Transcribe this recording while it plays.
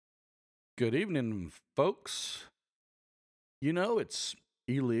Good evening, folks. You know, it's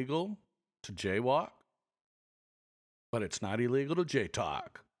illegal to jaywalk, but it's not illegal to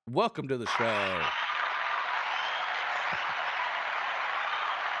J-Talk. Welcome to the show.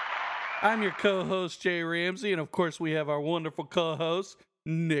 I'm your co-host, Jay Ramsey, and of course, we have our wonderful co-host,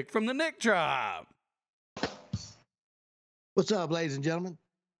 Nick from the Nick Drop. What's up, ladies and gentlemen?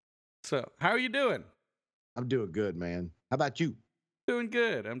 So, how are you doing? I'm doing good, man. How about you? Doing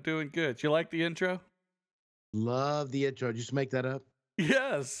good. I'm doing good. You like the intro? Love the intro. Did you just make that up?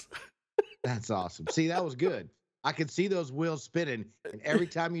 Yes. That's awesome. See, that was good. I can see those wheels spinning, and every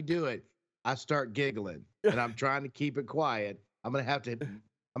time you do it, I start giggling, and I'm trying to keep it quiet. I'm gonna have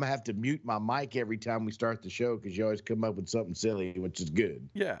to mute my mic every time we start the show because you always come up with something silly, which is good.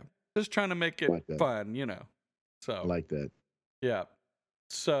 Yeah. Just trying to make it Like that. fun, you know. I So, like that. yeah.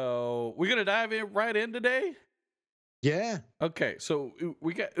 So, we're going to dive right in today. Yeah. Okay, so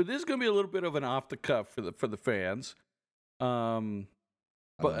we got this is gonna be a little bit of an off the cuff for the fans, I love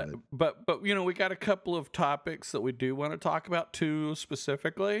but it. but you know we got a couple of topics that we do want to talk about too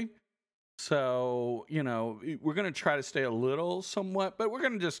specifically. So you know we're gonna try to stay a little somewhat, but we're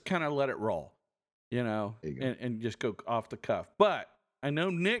gonna just kind of let it roll, you know, There you go. and just go off the cuff. But I know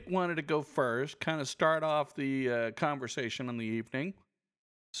Nick wanted to go first, kind of start off the conversation on the evening.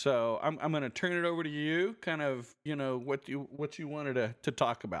 So I'm going to turn it over to you. Kind of, you know, what you wanted to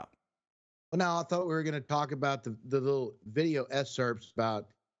talk about. Well, now I thought we were going to talk about the little video excerpts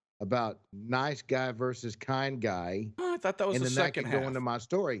about nice guy versus kind guy. Oh, I thought that was And the then that second could half. go into my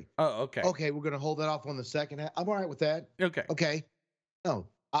story. Oh, okay. Okay, we're gonna hold that off on the second half. I'm all right with that. Okay. Okay. No,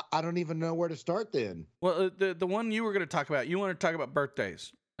 I don't even know where to start then. Well, the one you were going to talk about, you want to talk about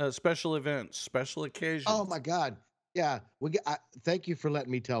birthdays, special events, special occasions. Oh my God. Yeah. Thank you for letting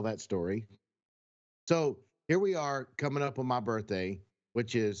me tell that story. So here we are coming up on my birthday,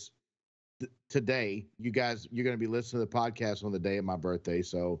 which is today. You guys, you're gonna be listening to the podcast on the day of my birthday.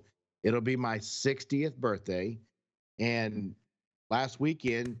 So it'll be my 60th birthday. And last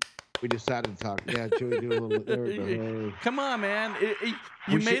weekend we decided to talk. Yeah, should we do a little? There we go. Hey. Come on, man. You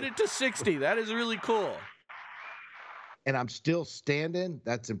We made should- it to 60. That is really cool. And I'm still standing.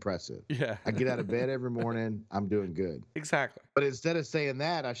 That's impressive. Yeah. I get out of bed every morning. I'm doing good. Exactly. But instead of saying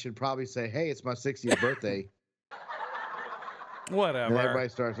that, I should probably say, "Hey, it's my 60th birthday." Whatever. And everybody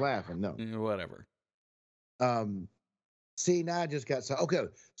starts laughing. No. Whatever. See, now I just got so okay.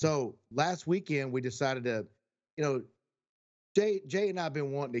 So last weekend we decided to, you know, Jay and I've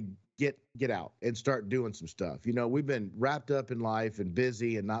been wanting to get out and start doing some stuff. You know, we've been wrapped up in life and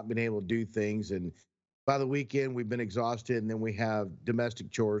busy and not been able to do things. And by the weekend we've been exhausted, and then we have domestic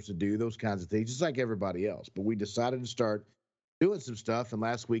chores to do, those kinds of things, just like everybody else. But we decided to start doing some stuff, and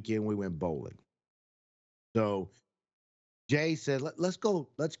last weekend we went bowling. So Jay said, let's go.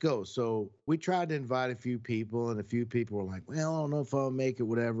 So we tried to invite a few people, and a few people were like, well, I don't know if I'll make it,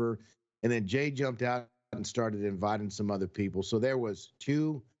 whatever. And then Jay jumped out and started inviting some other people. So there was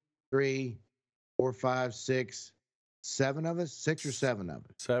 2, 3, 4, 5, 6, 7 of us, 6 or 7 of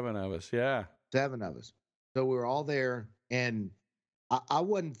us. 7 of us. Yeah. 7 of us. So we were all there, and I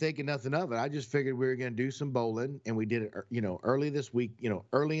wasn't thinking nothing of it. I just figured we were going to do some bowling, and we did it, you know, early this week, you know,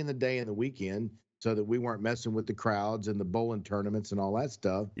 early in the day and the weekend, so that we weren't messing with the crowds and the bowling tournaments and all that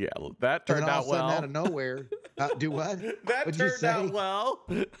stuff. Yeah, that And turned then all out of a sudden, well. out of nowhere, do what? That What'd you turned say? out well.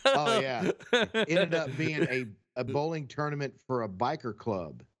 Oh yeah, ended up being a bowling tournament for a biker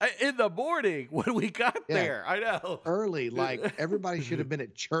club. In the morning when we got Yeah. there. I know. Early, like everybody should have been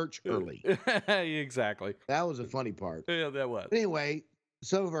at church early. Exactly. That was a funny part. Yeah, that was. But anyway,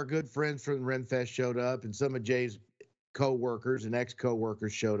 some of our good friends from Renfest showed up, and some of Jay's co-workers and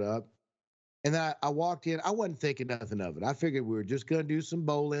ex-co-workers showed up. And then I walked in. I wasn't thinking nothing of it. I figured we were just going to do some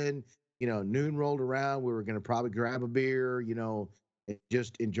bowling. You know, noon rolled around. We were going to probably grab a beer, you know, and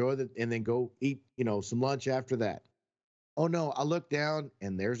just enjoy and then go eat, you know, some lunch after that. Oh, no. I look down,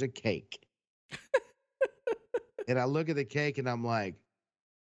 and there's a cake. And I look at the cake, and I'm like,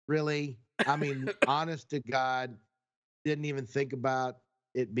 really? I mean, honest to God, didn't even think about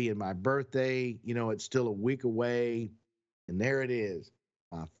it being my birthday. You know, it's still a week away. And there it is.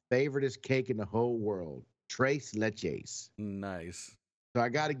 My favoriteest cake in the whole world, Tres Leches. Nice. So I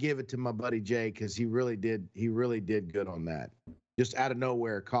got to give it to my buddy Jay, because he really did good on that. Just out of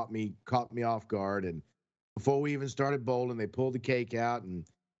nowhere, caught me off guard. And before we even started bowling, they pulled the cake out, and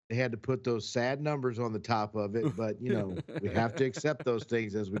they had to put those sad numbers on the top of it. But you know, we have to accept those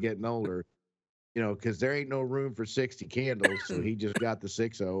things as we're getting older. You know, because there ain't no room for 60 candles. So he just got the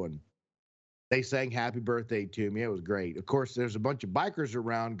 60, and they sang happy birthday to me. It was great. Of course, there's a bunch of bikers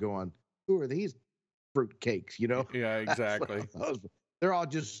around going, who are these fruit cakes, you know? Yeah, exactly. they're all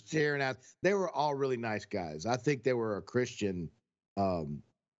just staring at. They were all really nice guys. I think they were a Christian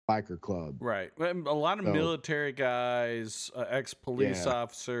biker club. Right. Well, a lot of So military guys, ex-police yeah,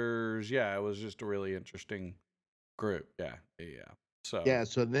 officers. Yeah, it was just a really interesting group. Yeah. Yeah. So, yeah.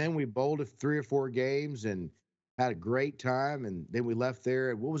 So then we bowled 3 or 4 games and had a great time. And then we left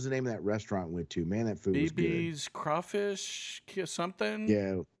there. What was the name of that restaurant we went to? Man, that food was good. BB's crawfish something.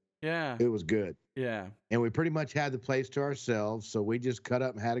 Yeah, Yeah. it was good. Yeah. And we pretty much had the place to ourselves. So we just cut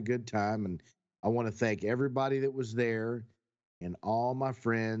up and had a good time. And I want to thank everybody that was there and all my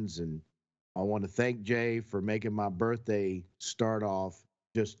friends. And I want to thank Jay for making my birthday start off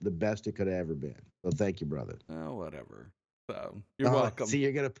just the best it could have ever been. So thank you, brother. Oh, whatever. So you're welcome. See,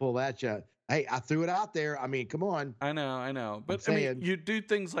 you're going to pull that shot. Hey, I threw it out there. I mean, come on. I know. But I saying. mean, you do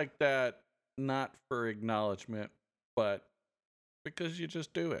things like that not for acknowledgement, but because you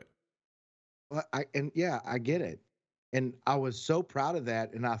just do it. Well, I get it. And I was so proud of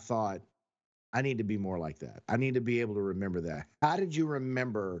that. And I thought, I need to be more like that. I need to be able to remember that. How did you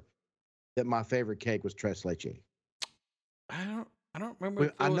remember that my favorite cake was tres leche? I don't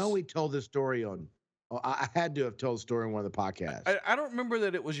remember. I know we told this story on. I had to have told the story on one of the podcasts. I don't remember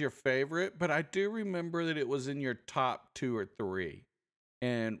that it was your favorite, but I do remember that it was in your top 2 or 3.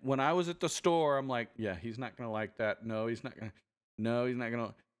 And when I was at the store, I'm like, yeah, he's not gonna like that. No, he's not gonna. No, he's not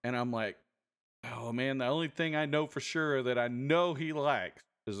gonna. And I'm like, oh man, the only thing I know for sure that I know he likes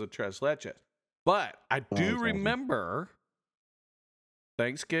is the tres leches. But I do remember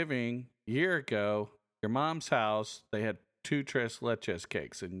Thanksgiving a year ago, your mom's house, they had 2 tres leches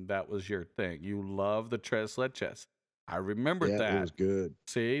cakes, and that was your thing. You love the tres leches. I remembered that. It was good.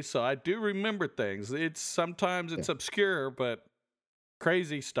 See, so I do remember things. Sometimes it's obscure, but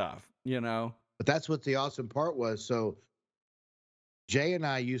crazy stuff, you know. But that's what the awesome part was. So Jay and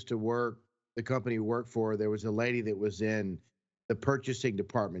I used to work, the company we worked for, there was a lady that was in the purchasing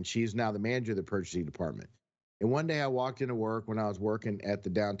department. She's now the manager of the purchasing department. And one day I walked into work when I was working at the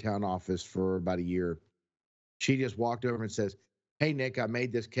downtown office for about a year. She just walked over and says, hey, Nick, I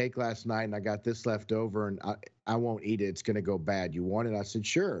made this cake last night and I got this left over and I won't eat it. It's going to go bad. You want it? I said,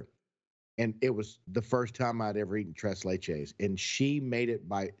 sure. And it was the first time I'd ever eaten tres leches. And she made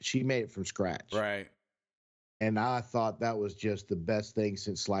it from scratch. Right. And I thought that was just the best thing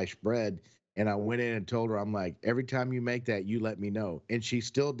since sliced bread. And I went in and told her, I'm like, every time you make that, you let me know. And she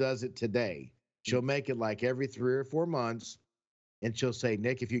still does it today. She'll make it like every 3 or 4 months. And she'll say,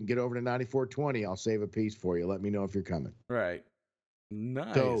 Nick, if you can get over to 94.20, I'll save a piece for you. Let me know if you're coming. Right.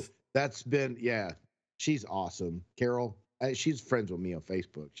 Nice. So that's been, she's awesome. Carol, she's friends with me on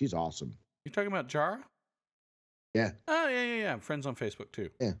Facebook. She's awesome. You talking about Jara? Yeah. Oh, yeah. Friends on Facebook, too.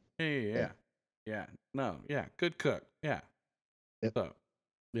 Yeah. Yeah. No, yeah. Good cook. Yeah. Yep. So,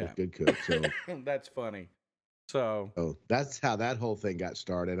 yeah. Good cook. So that's funny. So that's how that whole thing got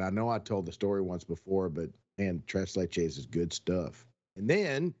started. I know I told the story once before, but man, tres leches is good stuff. And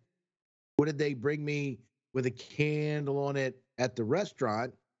then what did they bring me with a candle on it at the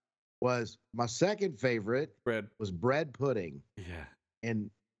restaurant? Was my second favorite was bread pudding. Yeah. And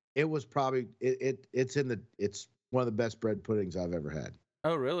it was probably it's one of the best bread puddings I've ever had.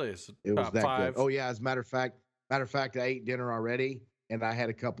 Oh, really? It was that 5. Good. Oh yeah, as a matter of fact, I ate dinner already and I had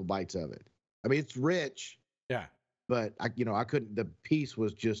a couple bites of it. I mean, it's rich. Yeah. But I couldn't, the piece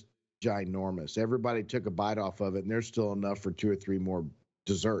was just ginormous. Everybody took a bite off of it and there's still enough for 2 or 3 more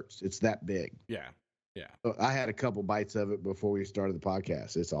desserts. It's that big. Yeah. Yeah. So I had a couple bites of it before we started the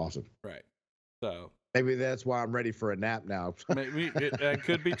podcast. It's awesome. Right. So maybe that's why I'm ready for a nap now. Maybe that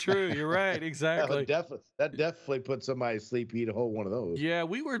could be true. You're right. Exactly. That definitely put somebody to sleep. Eat a whole one of those. Yeah,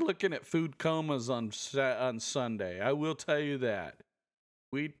 we were looking at food comas on Sunday. I will tell you that.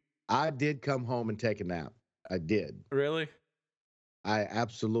 I did come home and take a nap. I did. Really? I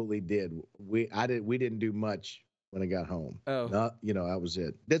absolutely did. We didn't do much when I got home. Oh. No, that was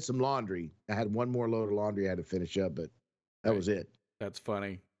it. Did some laundry. I had one more load of laundry I had to finish up, but that was it. That's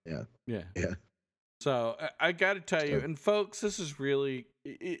funny. Yeah. Yeah. Yeah. So I got to tell you, and folks, this is really,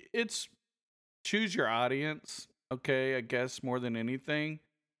 it's choose your audience. Okay. I guess more than anything,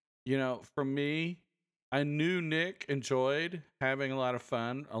 for me, I knew Nick enjoyed having a lot of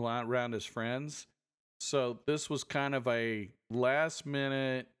fun around his friends. So this was kind of a last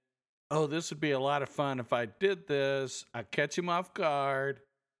minute, this would be a lot of fun if I did this. I catch him off guard,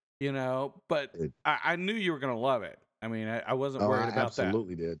 but I knew you were going to love it. I mean, I wasn't worried about that.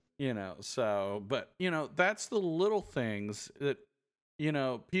 Absolutely did. But that's the little things that,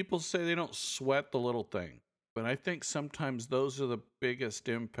 people say they don't sweat the little thing. But I think sometimes those are the biggest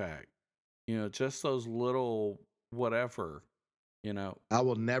impact, just those little whatever, I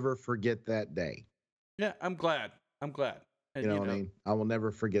will never forget that day. Yeah, I'm glad. And You know what I mean? I will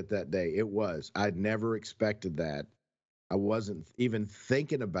never forget that day. It was. I'd never expected that. I wasn't even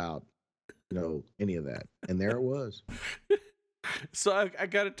thinking about, any of that. And there it was. so I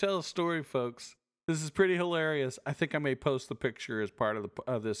got to tell a story, folks. This is pretty hilarious. I think I may post the picture as part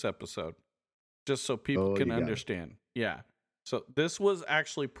of this episode, just so people Oh, can you got it. understand. Yeah. So this was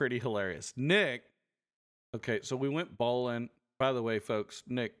actually pretty hilarious. Nick. Okay, so we went bowling. By the way, folks,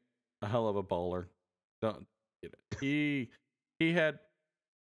 Nick, a hell of a bowler. Don't get it. He had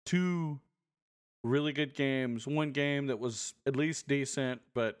two really good games. One game that was at least decent,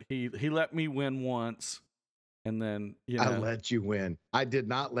 but he let me win once, and then I let you win. I did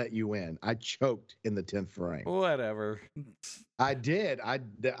not let you win. I choked in the 10th frame. whatever. I did. I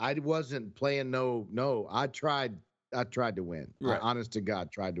wasn't playing no. I tried to win. Right. I, honest to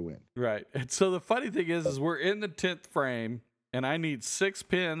God, tried to win. Right. And so the funny thing is we're in the 10th frame, and I need 6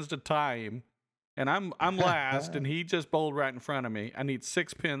 pins to tie him, and I'm last, and he just bowled right in front of me. I need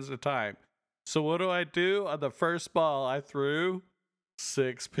 6 pins to tie him. So what do? On the first ball, I threw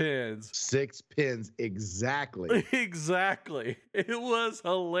 6 pins. 6 pins exactly. Exactly. It was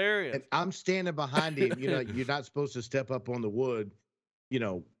hilarious. And I'm standing behind him. You're not supposed to step up on the wood,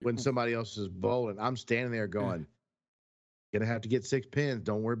 when somebody else is bowling. I'm standing there going, gonna have to get 6 pins.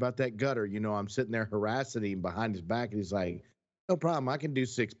 Don't worry about that gutter. I'm sitting there harassing him behind his back, and he's like, no problem. I can do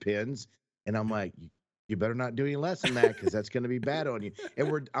 6 pins. And I'm like, you better not do any less than that, because that's going to be bad on you.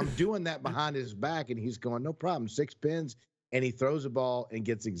 And I'm doing that behind his back, and he's going, no problem, 6 pins. And he throws a ball and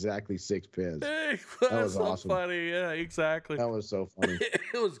gets exactly 6 pins. That was so awesome. funny. Yeah, exactly. That was so funny.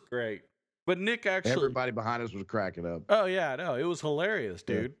 It was great. But Nick actually... Everybody behind us was cracking up. Oh, yeah, no, it was hilarious,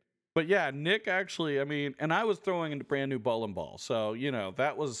 dude. Yeah. But yeah, Nick actually, and I was throwing a brand new bowling ball. So,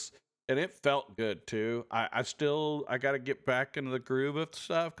 that was... And it felt good, too. I got to get back into the groove of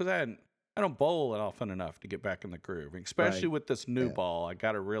stuff, because I don't bowl often enough to get back in the groove, especially with this new ball. I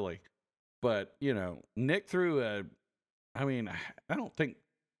got to really... But, Nick threw I don't think...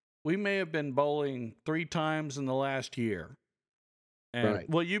 We may have been bowling 3 times in the last year. And,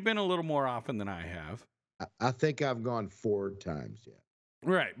 well, you've been a little more often than I have. I think I've gone 4 times yet.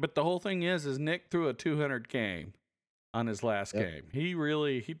 Right. But the whole thing is Nick threw a 200 game on his last game. He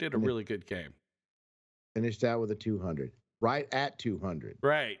did a really good game. Finished out with a 200. Right at 200.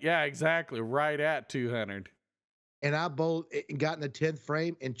 Right. Yeah, exactly. Right at 200. And I bowled, got in the 10th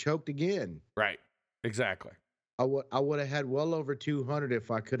frame and choked again. Right. Exactly. I would have had well over 200 if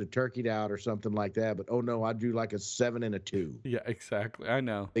I could have turkeyed out or something like that. But oh no, I drew like a 7 and a 2. Yeah, exactly. I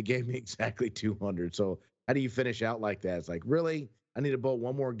know. They gave me exactly 200. So how do you finish out like that? It's like, really? I need to bowl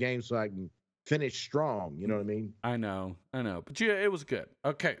one more game so I can finish strong. You know what I mean? I know. But yeah, it was good.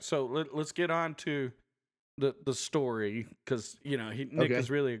 Okay, so let's get on to the story, because Nick is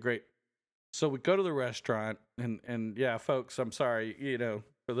really a great. So we go to the restaurant, and yeah, folks, I'm sorry.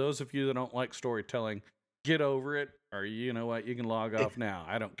 For those of you that don't like storytelling, get over it, or you know what, you can log off now.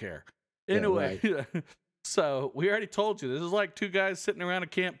 I don't care. Anyway, right. So we already told you this is like 2 guys sitting around a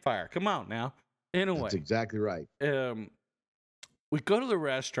campfire. Come on now. Anyway, that's exactly right. We go to the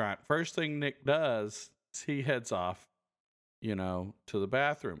restaurant. First thing Nick does is he heads off, to the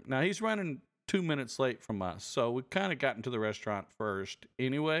bathroom. Now he's running 2 minutes late from us, so we kind of got into the restaurant first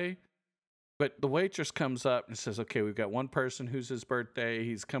anyway. But the waitress comes up and says, "Okay, we've got one person who's his birthday.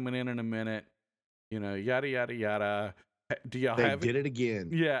 He's coming in a minute. Yada yada yada. Do y'all they have?" did it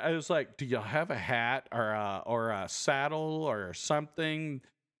again. Yeah, I was like, "Do y'all have a hat or a saddle or something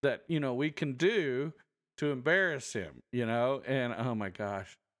that we can do to embarrass him?" And oh my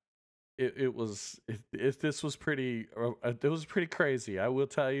gosh, it was pretty crazy. I will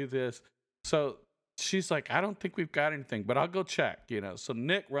tell you this. So she's like, "I don't think we've got anything, but I'll go check." So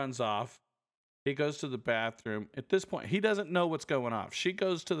Nick runs off. He goes to the bathroom. At this point, he doesn't know what's going on. She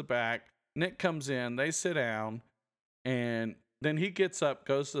goes to the back. Nick comes in. They sit down, and then he gets up,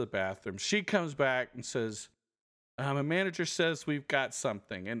 goes to the bathroom. She comes back and says, "A manager says we've got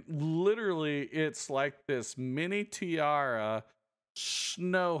something." And literally, it's like this mini tiara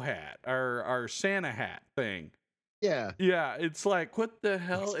snow hat or Santa hat thing. Yeah. Yeah, it's like, what the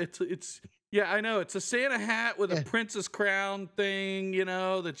hell? It's yeah, I know. It's a Santa hat with a princess crown thing,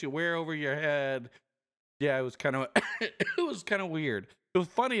 that you wear over your head. Yeah, it was kind of weird. It was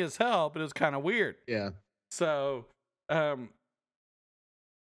funny as hell, but it was kind of weird. Yeah. So, the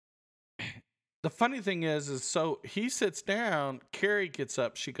funny thing is so he sits down, Carrie gets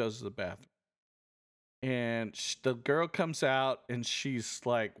up, she goes to the bathroom. And the girl comes out, and she's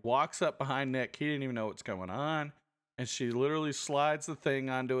like, walks up behind Nick. He didn't even know what's going on. And she literally slides the thing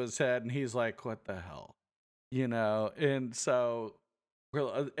onto his head, and he's like, "What the hell?" And so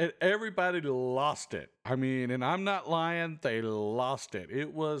Well, everybody lost it. I mean, and I'm not lying. They lost it.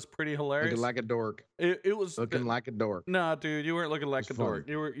 It was pretty Looking hilarious. like a dork. It was Looking like a dork. no, dude. You weren't looking It was like a funny.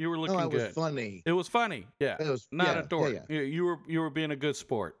 dork. You were No, looking it was good. funny. It was funny. Yeah, It was not a yeah, dork. yeah. You were being a good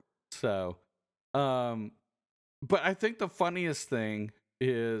sport. So, um, but I think the funniest thing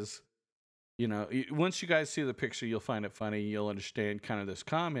is, once you guys see the picture, you'll find it funny. You'll understand kind of this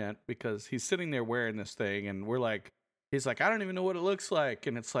comment because he's sitting there wearing this thing, and he's like, I don't even know what it looks like,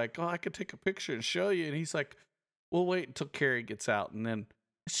 and it's like, oh, I could take a picture and show you, and he's like, we'll wait until Carrie gets out, and then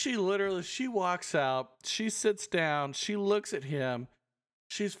she walks out, she sits down, she looks at him,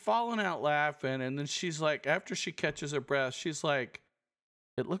 she's falling out laughing, and then she's like, after she catches her breath, she's like,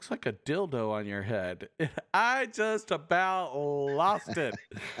 it looks like a dildo on your head. I just about lost it.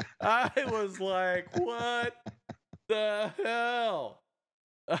 I was like, what the hell?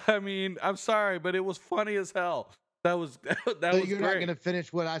 I mean, I'm sorry, but it was funny as hell. That was that So was you're not great. going to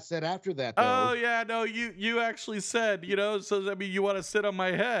finish what I said after that, Oh though. yeah, no, you actually said, so I mean, you want to sit on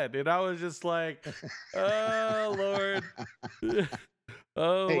my head, and I was just like, oh Lord.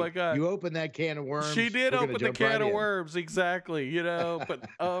 Oh Hey, my God. you open that can of worms. She did we're gonna open the jump can right of in. worms, exactly, but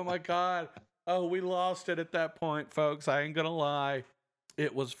oh my God. Oh, we lost it at that point, folks. I ain't gonna lie.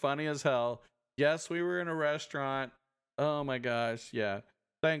 It was funny as hell. Yes, we were in a restaurant. Oh my gosh, yeah.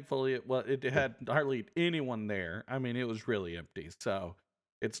 Thankfully, it had hardly anyone there. I mean, it was really empty, so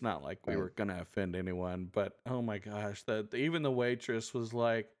it's not like we Right. were gonna offend anyone. But oh my gosh, even the waitress was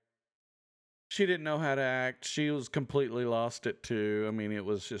like, she didn't know how to act. She was completely lost it too. I mean, it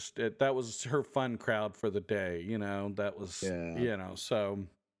was just that was her fun crowd for the day. That was Yeah. So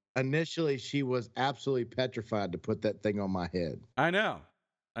Initially, she was absolutely petrified to put that thing on my head. I know.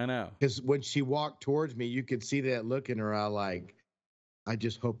 Because when she walked towards me, you could see that look in her eye, like, I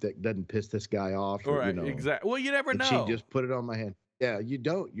just hope that doesn't piss this guy off, All or right, exactly. Well, you never And she know. just put it on my head. Yeah, you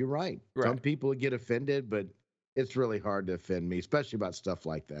don't. You're right. Some Right. people get offended, but it's really hard to offend me, especially about stuff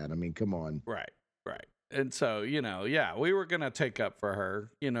like that. I mean, come on. Right. And so, yeah, we were gonna take up for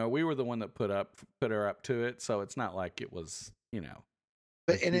her. We were the one that put her up to it. So it's not like it was,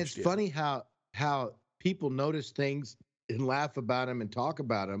 But and huge it's deal. funny how people notice things and laugh about them and talk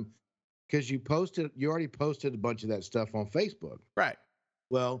about them because you already posted a bunch of that stuff on Facebook. Right.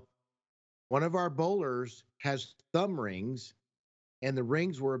 Well, one of our bowlers has thumb rings, and the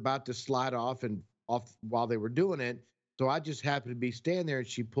rings were about to slide off while they were doing it. So I just happened to be standing there, and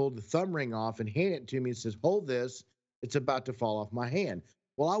she pulled the thumb ring off and handed it to me and says, "Hold this. It's about to fall off my hand."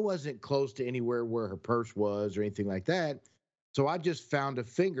 Well, I wasn't close to anywhere where her purse was or anything like that. So I just found a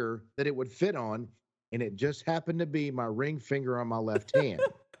finger that it would fit on, and it just happened to be my ring finger on my left hand.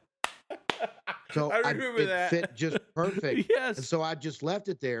 So I remember it fit just perfect. Yes. And so I just left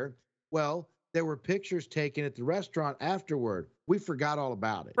it there. Well, there were pictures taken at the restaurant afterward. We forgot all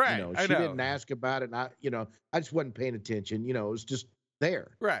about it. Right, I She know. didn't ask about it. And I just wasn't paying attention. It was just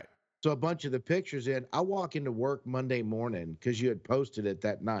there. Right. So a bunch of the pictures I walk into work Monday morning because you had posted it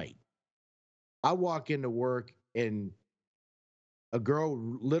that night. I walk into work and a girl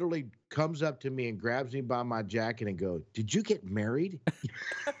literally comes up to me and grabs me by my jacket and goes, "Did you get married?"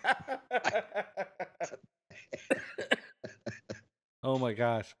 Oh my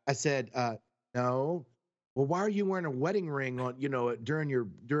gosh. I said, "No." Well, why are you wearing a wedding ring on,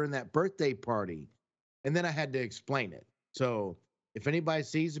 during that birthday party? And then I had to explain it. So if anybody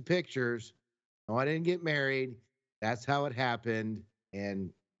sees the pictures, no, I didn't get married. That's how it happened.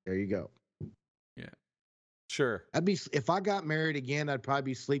 And there you go. Yeah. Sure. If I got married again, I'd probably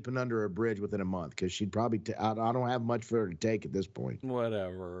be sleeping under a bridge within a month because she'd probably, I don't have much for her to take at this point.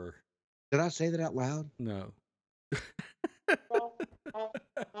 Whatever. Did I say that out loud? No.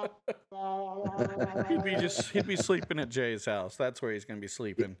 He'd be sleeping at Jay's house. That's where he's gonna be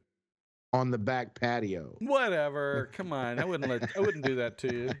sleeping. On the back patio. Whatever. Come on. I wouldn't do that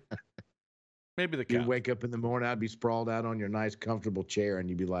to you. Maybe the couch. You'd wake up in the morning, I'd be sprawled out on your nice, comfortable chair, and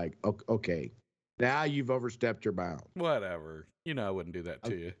you'd be like, "Okay, now you've overstepped your bounds." Whatever. I wouldn't do that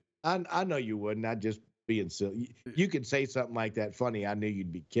to you. I know you wouldn't. I'd just being silly. You could say something like that funny. I knew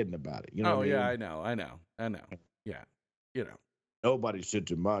you'd be kidding about it. You know what I mean? Yeah, I know. Yeah. Nobody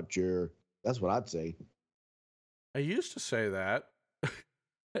sits in my chair. That's what I'd say. I used to say that.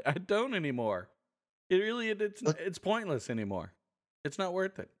 I don't anymore. It's pointless anymore. It's not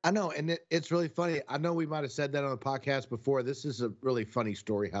worth it. I know, and it's really funny. I know we might have said that on the podcast before. This is a really funny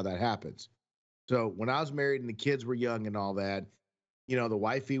story how that happens. So when I was married and the kids were young and all that, the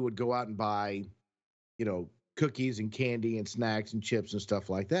wifey would go out and buy, cookies and candy and snacks and chips and stuff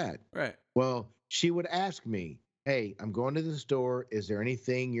like that. Right. Well, she would ask me, "Hey, I'm going to the store. Is there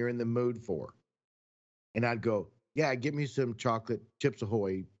anything you're in the mood for?" And I'd go, yeah, get me some chocolate Chips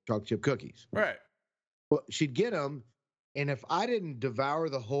Ahoy chocolate chip cookies. Right. Well, she'd get them, and if I didn't devour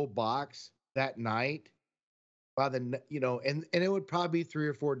the whole box that night, by and it would probably be 3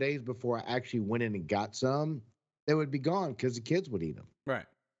 or 4 days before I actually went in and got some. They would be gone because the kids would eat them. Right.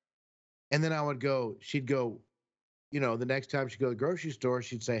 And then she'd go, the next time she'd go to the grocery store,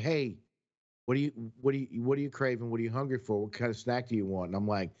 she'd say, "Hey, what are you craving? What are you hungry for? What kind of snack do you want?" And I'm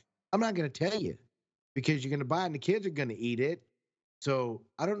like, "I'm not going to tell you because you're going to buy it and the kids are going to eat it." So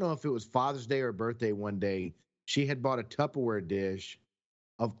I don't know if it was Father's Day or birthday one day. She had bought a Tupperware dish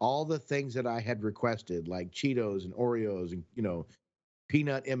of all the things that I had requested, like Cheetos and Oreos and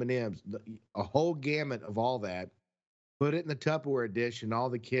peanut M&Ms, a whole gamut of all that. Put it in the Tupperware dish, and all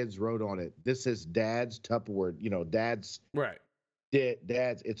the kids wrote on it, "This is Dad's Tupperware." Dad's. Right.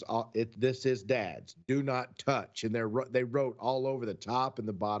 Dad's. This is Dad's. Do not touch. And they wrote all over the top and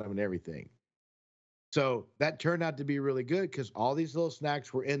the bottom and everything. So that turned out to be really good because all these little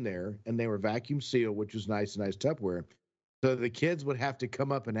snacks were in there and they were vacuum sealed, which was nice Tupperware. So the kids would have to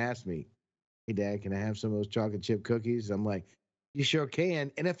come up and ask me, "Hey, Dad, can I have some of those chocolate chip cookies?" I'm like, "You sure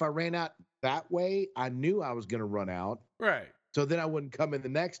can." And if I ran out that way, I knew I was going to run out. Right. So then I wouldn't come in the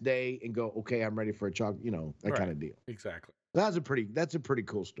next day and go, "Okay, I'm ready for a chocolate," that kind of deal. Exactly. That's a pretty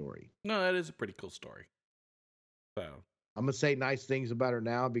cool story. No, that is a pretty cool story. So I'm gonna say nice things about her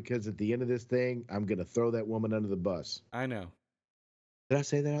now because at the end of this thing, I'm gonna throw that woman under the bus. I know. Did I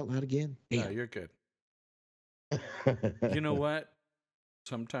say that out loud again? No, you're good. You know what?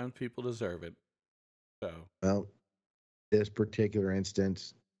 Sometimes people deserve it. So Well, this particular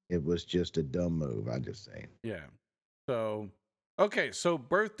instance, it was just a dumb move. I just say. yeah. So okay, so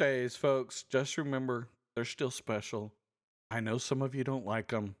birthdays, folks, just remember they're still special. I know some of you don't like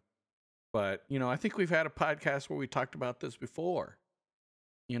them, but I think we've had a podcast where we talked about this before.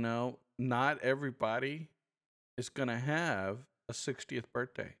 Not everybody is going to have a 60th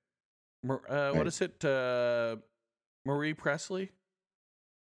birthday. What Right. is it? Marie Presley?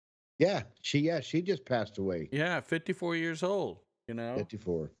 Yeah, she just passed away. Yeah, 54 years old,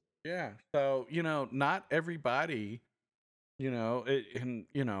 54. Yeah. So, not everybody, I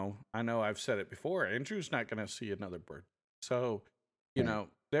know I've said it before. Andrew's not going to see another birthday. So, Right.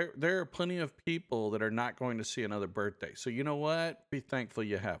 there are plenty of people that are not going to see another birthday. So, you know what? Be thankful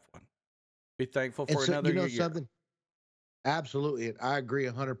you have one. Be thankful And for so another year. something. Absolutely, and I agree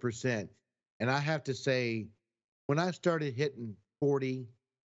 100%. And I have to say, when I started hitting 40,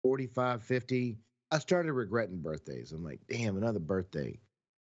 45, 50, I started regretting birthdays. I'm like, damn, another birthday.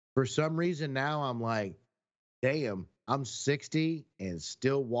 For some reason now I'm like, damn, I'm 60 and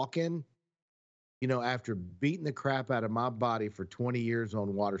still walking. After beating the crap out of my body for 20 years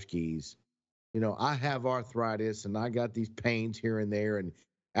on water skis, I have arthritis and I got these pains here and there. And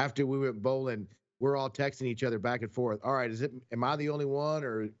after we went bowling, we're all texting each other back and forth. All right, am I the only one,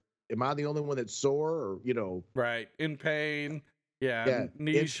 or am I the only one that's sore, or Right. In pain. Yeah. yeah,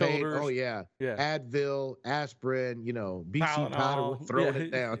 Knees, in pain? shoulders. Oh yeah, Yeah. Advil, aspirin, BC powder, we're Tylenol. throwing Yeah,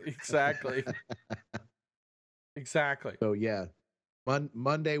 it down. exactly. Exactly. So yeah,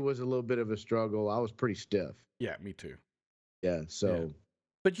 Monday was a little bit of a struggle. I was pretty stiff. Yeah, me too. Yeah. So,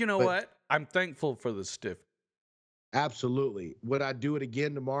 But you know but what? I'm thankful for the stiff. absolutely, would I do it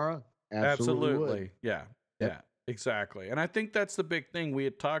again tomorrow? Absolutely would. Yeah. Yep. Yeah. Exactly. And I think that's the big thing we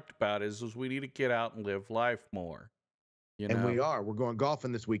had talked about is we need to get out and live life more. And we're going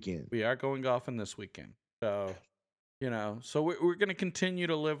golfing this weekend. We are going golfing this weekend. So, so we're going to continue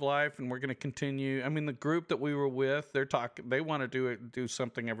to live life, and we're going to continue. I mean, the group that we were with, they want to do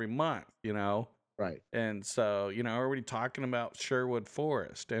something every month, Right. And so, we're already talking about Sherwood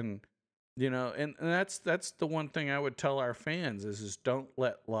Forest, and and that's the one thing I would tell our fans is don't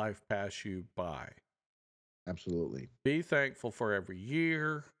let life pass you by. Absolutely. Be thankful for every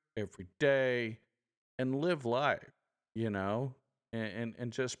year, every day, and live life,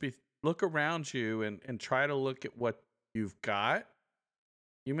 and just look around you and try to look at what you've got.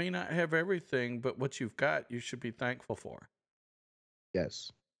 You may not have everything, but what you've got, you should be thankful for.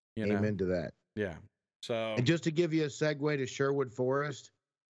 Yes. You Amen to that. Yeah. So, and just to give you a segue to Sherwood Forest,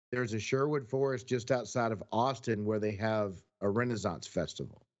 there's a Sherwood Forest just outside of Austin where they have a Renaissance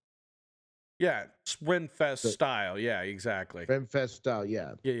festival. Yeah, it's Renfest style. Yeah, exactly. Renfest style,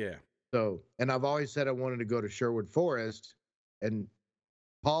 yeah. Yeah. So, and I've always said I wanted to go to Sherwood Forest, and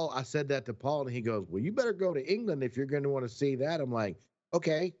I said that to Paul, and he goes, "Well, you better go to England if you're going to want to see that." I'm like,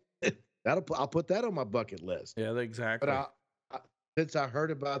 "Okay, I'll put that on my bucket list." Yeah, exactly. But since I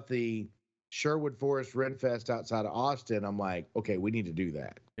heard about the Sherwood Forest Renfest outside of Austin, I'm like, okay, we need to do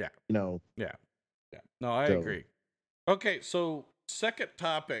that. Yeah. Yeah. Yeah. No, I agree. Okay, so second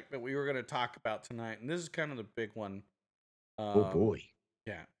topic that we were going to talk about tonight, and this is kind of the big one. Oh Um, boy.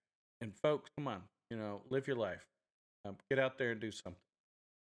 yeah, and folks, come on, live your life, get out there and do something.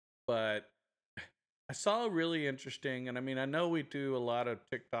 But I saw a really interesting, and I mean, I know we do a lot of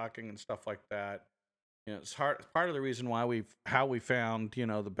TikToking and stuff like that. It's hard. It's part of the reason why how we found the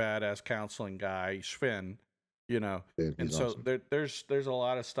badass counseling guy Sven, you know, Dude, and he's so awesome. there's a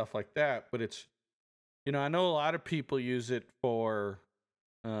lot of stuff like that. But it's I know a lot of people use it for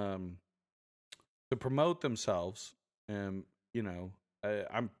um to promote themselves, and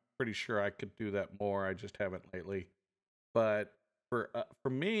I'm pretty sure I could do that more. I just haven't lately. But for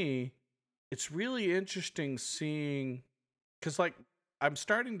me, it's really interesting seeing because like I'm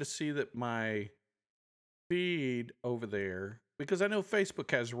starting to see that my feed over there because I know Facebook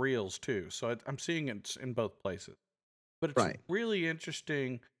has reels too, so I'm seeing it in both places. But it's Right. really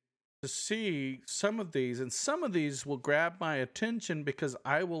interesting to see some of these, and some of these will grab my attention because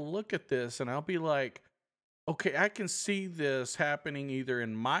I will look at this and I'll be like, okay, I can see this happening either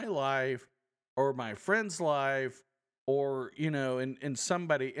in my life or my friend's life or, in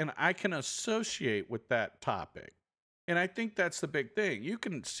somebody, and I can associate with that topic. And I think that's the big thing. You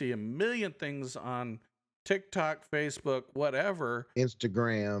can see a million things on TikTok, Facebook, whatever.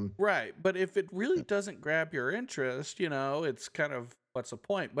 Instagram. Right. But if it really doesn't grab your interest, it's kind of what's the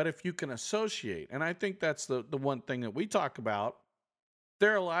point? But if you can associate, and I think that's the one thing that we talk about,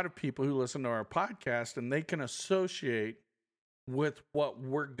 there are a lot of people who listen to our podcast and they can associate with what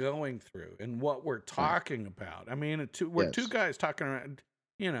we're going through and what we're Right. talking about. I mean, we're two Yes. guys talking around,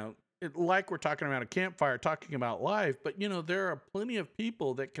 like we're talking around a campfire talking about life, but there are plenty of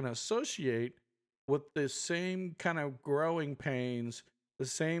people that can associate with the same kind of growing pains, the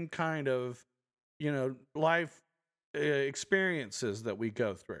same kind of, life experiences that we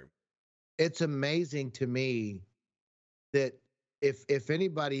go through. It's amazing to me that if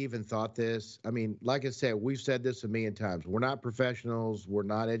anybody even thought this, I mean, like I said, we've said this a million times. We're not professionals. We're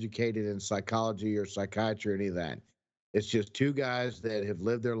not educated in psychology or psychiatry or any of that. It's just two guys that have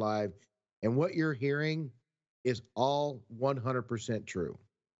lived their life. And what you're hearing is all 100% true.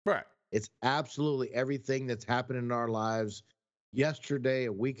 Right. It's absolutely everything that's happened in our lives yesterday,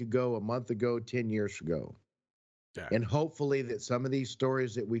 a week ago, a month ago, 10 years ago. Yeah. And hopefully that some of these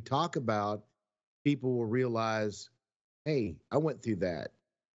stories that we talk about, people will realize, hey, I went through that.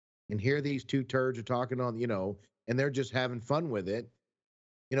 And here these two turds are talking on, and they're just having fun with it.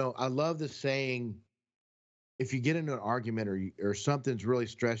 I love the saying, if you get into an argument or something's really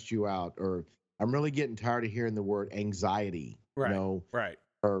stressed you out, or I'm really getting tired of hearing the word anxiety, Right. Right.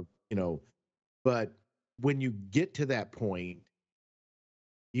 or, but when you get to that point,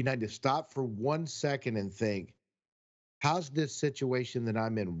 you need to stop for 1 second and think, how's this situation that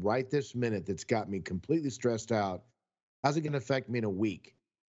I'm in right this minute that's got me completely stressed out? How's it going to affect me in a week,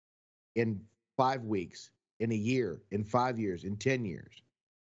 in 5 weeks, in a year, in 5 years, in 10 years?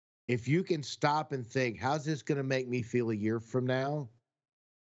 If you can stop and think, how's this going to make me feel a year from now?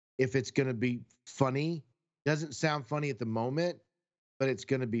 If it's going to be funny, doesn't sound funny at the moment, but it's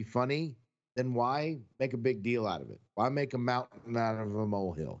going to be funny, then why make a big deal out of it? Why make a mountain out of a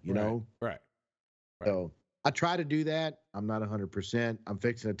molehill, Right. Right. Right. So I try to do that. I'm not 100%. I'm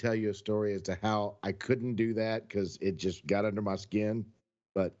fixing to tell you a story as to how I couldn't do that because it just got under my skin.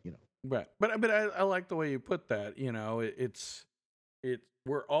 But, Right. But I like the way you put that. It's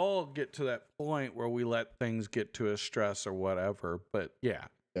we're all get to that point where we let things get to a stress or whatever. But yeah,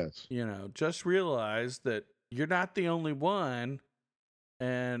 yes. just realize that you're not the only one,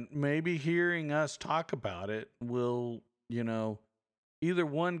 and maybe hearing us talk about it will, either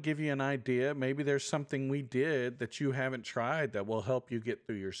one give you an idea. Maybe there's something we did that you haven't tried that will help you get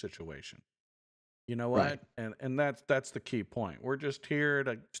through your situation. You know Right. what? And that's the key point. We're just here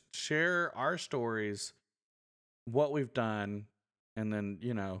to share our stories, what we've done, and then,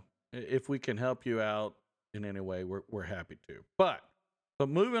 if we can help you out in any way, we're happy to. But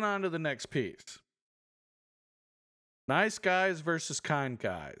moving on to the next piece. Nice guys versus kind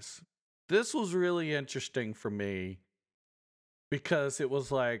guys. This was really interesting for me because it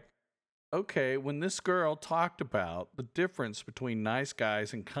was like, okay, when this girl talked about the difference between nice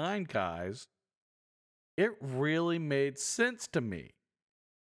guys and kind guys, it really made sense to me.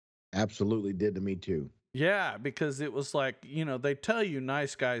 Absolutely did to me too. Yeah, because it was like, they tell you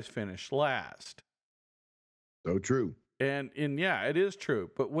nice guys finish last. So true. And yeah, it is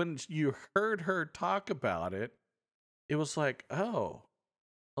true. But when you heard her talk about it, it was like, oh,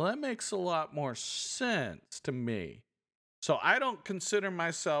 well, that makes a lot more sense to me. So I don't consider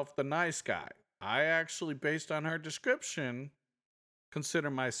myself the nice guy. I actually, based on her description, consider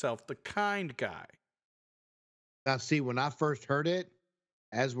myself the kind guy. Now, see, when I first heard it,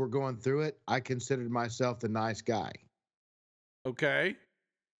 as we're going through it, I considered myself the nice guy. Okay.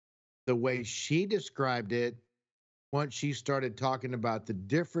 The way she described it, once she started talking about the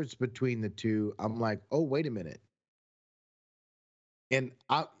difference between the two, I'm like, oh, wait a minute. And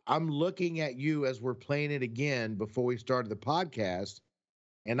I'm looking at you as we're playing it again before we started the podcast.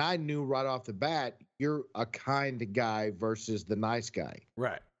 And I knew right off the bat, you're a kind guy versus the nice guy.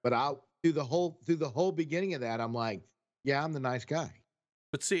 Right. But I through the whole beginning of that, I'm like, yeah, I'm the nice guy.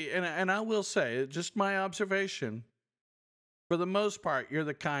 But see, and I will say, just my observation, for the most part, you're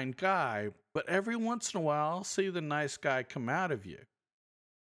the kind guy, but every once in a while, I'll see the nice guy come out of you.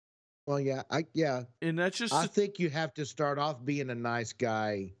 Well, yeah. And that's just, I think you have to start off being a nice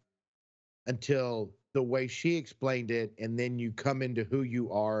guy until the way she explained it, and then you come into who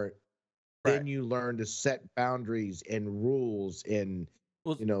you are. right. Then you learn to set boundaries and rules and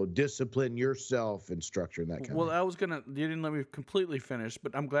Well, discipline yourself and structure and that kind well, of. I was gonna, you didn't let me completely finish,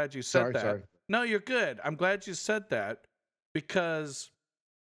 but I'm glad you said that. Sorry. No, you're good. I'm glad you said that because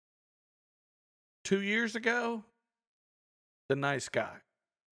 2 years ago, the nice guy.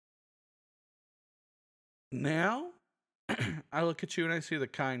 Now, I look at you and I see the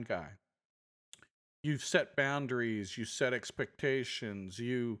kind guy. You've set boundaries, you set expectations,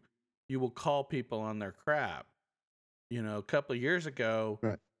 you will call people on their crap. A couple of years ago,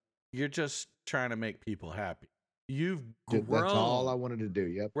 Right. you're just trying to make people happy. You've Dude, grown. that's all I wanted to do.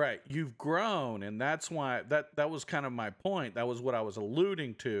 Yep. Right. You've grown, and that's why that was kind of my point. That was what I was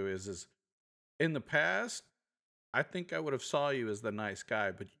alluding to is in the past, I think I would have saw you as the nice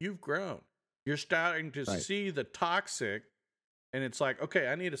guy, but you've grown. You're starting to Right. see the toxic, and it's like, okay,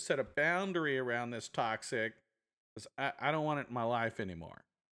 I need to set a boundary around this toxic because I don't want it in my life anymore.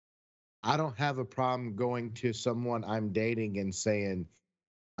 I don't have a problem going to someone I'm dating and saying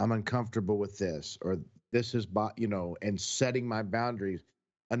I'm uncomfortable with this or this is, and setting my boundaries.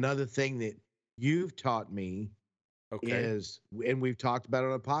 Another thing that you've taught me Okay. is, and we've talked about it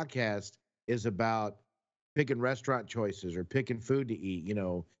on a podcast, is about picking restaurant choices or picking food to eat.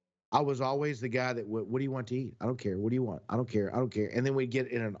 I was always the guy that, what do you want to eat? I don't care. What do you want? I don't care. I don't care. And then we get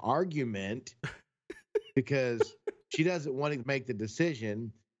in an argument because she doesn't want to make the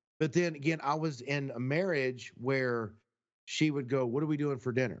decision. But then again, I was in a marriage where she would go, what are we doing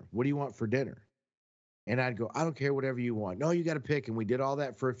for dinner? What do you want for dinner? And I'd go, I don't care, whatever you want. No, you got to pick. And we did all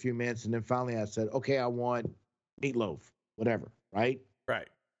that for a few minutes. And then finally I said, okay, I want meatloaf, whatever. Right. Right.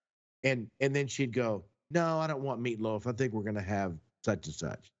 And then she'd go, no, I don't want meatloaf. I think we're going to have such and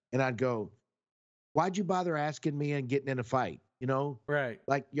such. And I'd go, why'd you bother asking me and getting in a fight? Right.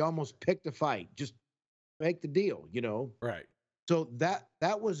 Like you almost picked a fight. Just make the deal, Right. So that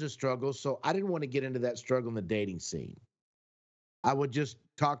was a struggle. So I didn't want to get into that struggle in the dating scene. I would just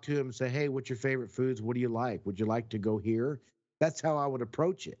talk to him and say, hey, what's your favorite foods? What do you like? Would you like to go here? That's how I would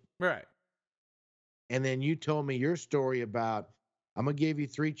approach it. Right. And then you told me your story about, I'm going to give you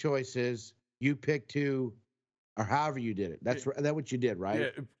 3 choices. You pick 2, or however you did it. That's what you did, right?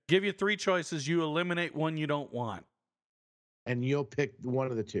 Yeah. Give you 3 choices. You eliminate one you don't want. And you'll pick one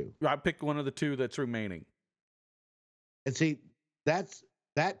of the 2. I picked one of the 2 that's remaining. And see,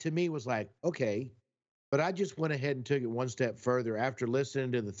 that to me was like, okay, but I just went ahead and took it one step further. After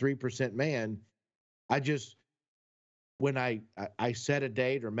listening to the 3% man, when I set a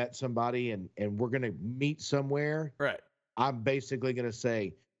date or met somebody and we're going to meet somewhere, Right. I'm basically going to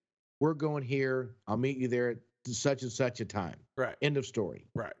say, we're going here. I'll meet you there at such and such a time. Right. End of story.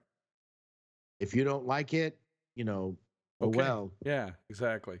 Right. If you don't like it, oh Okay. well. Yeah,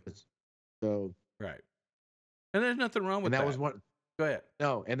 exactly. So, Right. And there's nothing wrong with and that. that was one. Go ahead.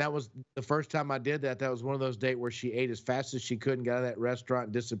 No, and that was the first time I did that. That was one of those dates where she ate as fast as she could and got out of that restaurant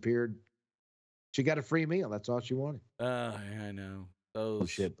and disappeared. She got a free meal. That's all she wanted. Yeah, I know. Oh, Those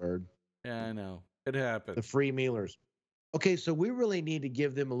shit, bird. Yeah, I know. It happens. The free mealers. Okay, so we really need to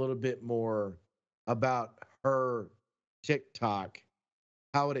give them a little bit more about her TikTok,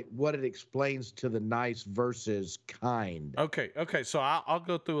 what it explains to the nice versus kind. Okay. So I'll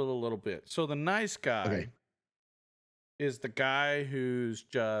go through it a little bit. So the nice guy is the guy who's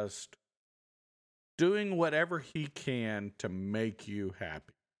just doing whatever he can to make you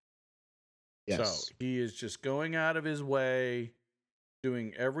happy. Yes. So he is just going out of his way,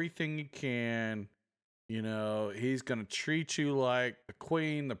 doing everything he can. He's going to treat you like the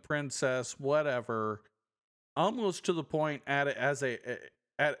queen, the princess, whatever, almost to the point at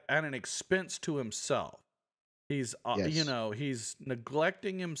an expense to himself. He's, he's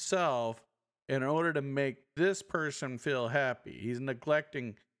neglecting himself in order to make this person feel happy. He's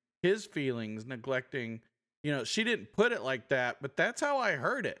neglecting his feelings, neglecting, she didn't put it like that, but that's how I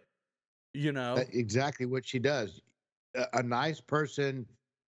heard it. you know? Exactly what she does. A nice person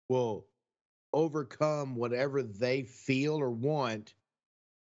will overcome whatever they feel or want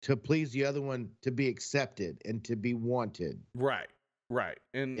to please the other one to be accepted and to be wanted. Right. Right.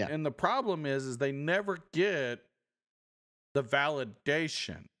 And Yeah. and the problem is they never get the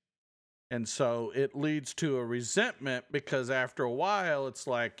validation. And so it leads to a resentment because after a while it's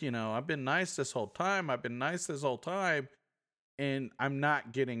like, I've been nice this whole time. I've been nice this whole time and I'm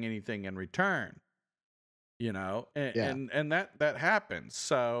not getting anything in return. And Yeah. that happens.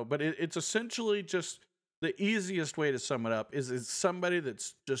 So, but it's essentially just the easiest way to sum it up is it's somebody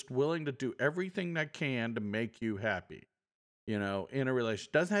that's just willing to do everything they can to make you happy. In a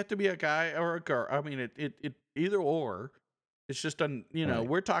relationship, doesn't have to be a guy or a girl. I mean, it either or. It's just Right.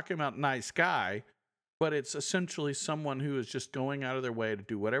 we're talking about nice guy, but it's essentially someone who is just going out of their way to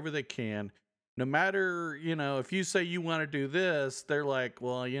do whatever they can, no matter if you say you want to do this, they're like,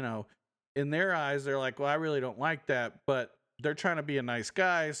 well, in their eyes, they're like, well, I really don't like that, but they're trying to be a nice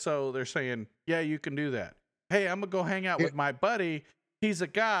guy. So they're saying, yeah, you can do that. Hey, I'm going to go hang out Here, with my buddy. He's a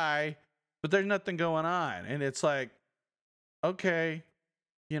guy, but there's nothing going on. And it's like, okay,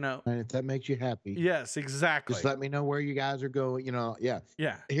 you know, and if that makes you happy, yes, just exactly. let me know where you guys are going. Yeah.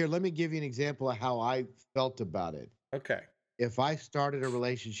 Yeah. Here, let me give you an example of how I felt about it. Okay. If I started a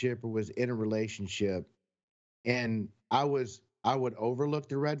relationship or was in a relationship and I would overlook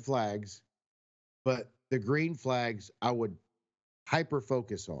the red flags, but the green flags I would hyper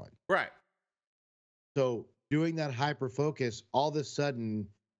focus on. Right. So doing that hyper focus, all of a sudden,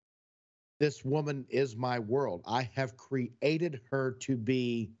 this woman is my world. I have created her to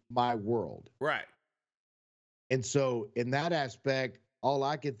be my world. Right. And so, in that aspect, all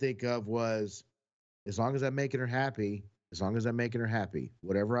I could think of was as long as I'm making her happy, as long as I'm making her happy,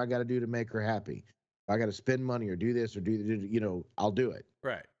 whatever I got to do to make her happy, if I got to spend money or do this or I'll do it.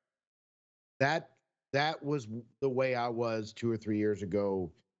 Right. That that was the way I was 2 or 3 years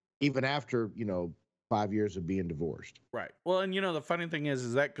ago, even after 5 years of being divorced. Right. Well, and the funny thing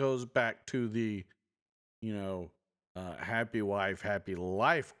is that goes back to the, happy wife, happy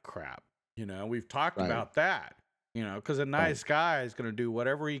life crap. We've talked Right, about that. Because a right, nice guy is going to do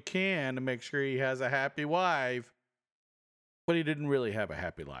whatever he can to make sure he has a happy wife, but he didn't really have a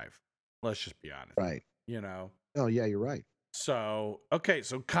happy life. Let's just be honest. right. You know. Oh yeah, you're right. So okay,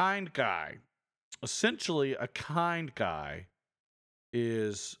 so kind guy. Essentially, a kind guy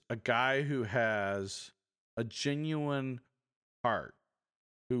is a guy who has a genuine heart,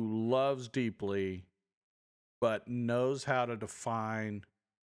 who loves deeply, but knows how to define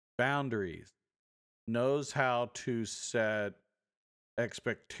boundaries, knows how to set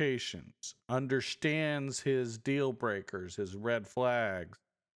expectations, understands his deal breakers, his red flags,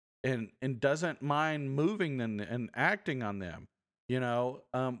 and doesn't mind moving them and acting on them.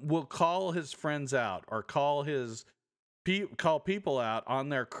 Will call his friends out or call people out on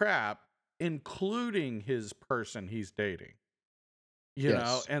their crap, including his person he's dating.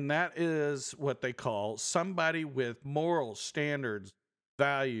 Yes. And that is what they call somebody with moral standards,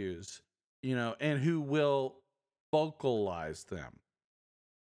 values, and who will vocalize them.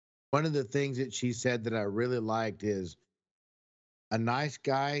 One of the things that she said that I really liked is a nice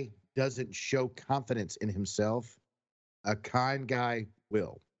guy doesn't show confidence in himself. A kind guy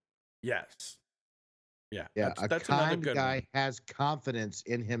will. Yes. Yeah. Yeah, That's a that's another kind good guy one. has confidence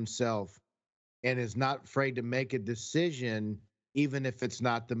in himself and is not afraid to make a decision, even if it's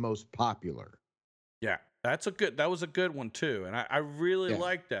not the most popular. Yeah. That was a good one too. And I really Yeah.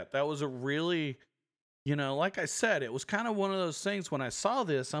 like that. That was a really, like I said, it was kind of one of those things when I saw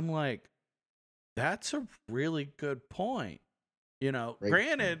this, I'm like, that's a really good point. Great point.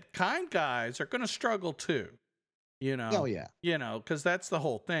 Granted, kind guys are going to struggle too, you Oh know, yeah. because that's the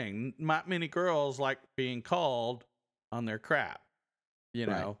whole thing. Not many girls like being called on their crap, you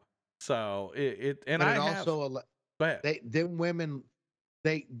Right. know. So and But I it have, also but they them women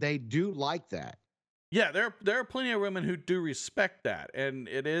they do like that. yeah, there are plenty of women who do respect that, and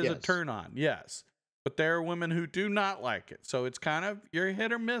it is a Yes. turn on, yes. But there are women who do not like it. So it's kind of you're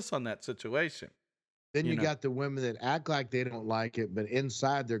hit or miss on that situation, Then you you know. got the women that act like they don't like it, but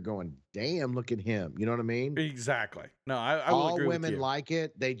inside they're going, "Damn, look at him." You know what I mean? Exactly. No, I will All agree with women you. like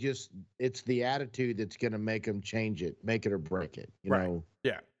it. It's the attitude that's going to make them change it, make it or break it. Right.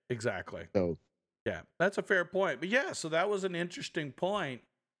 Yeah. Exactly. So Yeah, that's a fair point. But yeah, so that was an interesting point,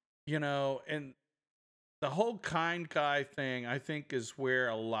 and the whole kind guy thing, I think, is where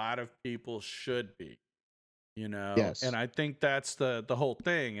a lot of people should be, and yes, I think that's the whole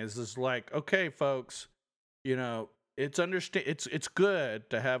thing is like, okay, folks, it's good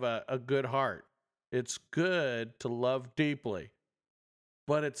to have a good heart. It's good to love deeply.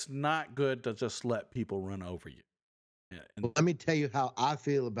 but it's not good to just let people run over you. Yeah, and Let me tell you how I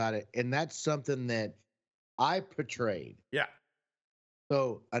feel about it. And that's something that I portrayed. yeah,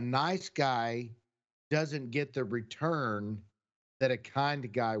 So a nice guy doesn't get the return that a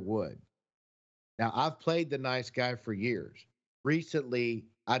kind guy would. Now, I've played the nice guy for years. Recently,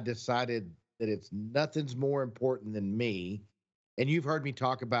 I decided that it's nothing's more important than me. And you've heard me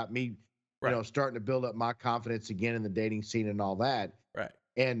talk about me, right, starting to build up my confidence again in the dating scene and all that. right,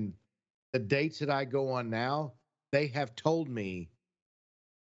 And the dates that I go on now, they have told me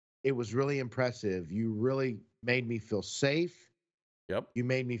it was really impressive. You really made me feel safe. yep, You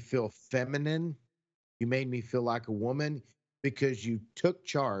made me feel feminine. You made me feel like a woman because you took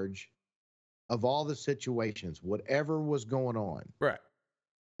charge of all the situations, whatever was going on. right,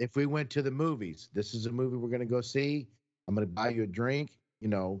 If we went to the movies, this is a movie we're going to go see. I'm going to buy you a drink. We're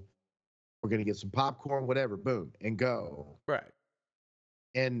going to get some popcorn, whatever, boom, and go. right,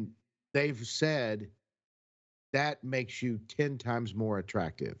 And they've said that makes you 10 times more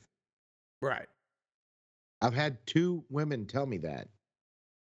attractive. right, I've had two women tell me that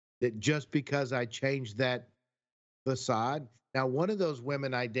just because I changed that facade. Now, one of those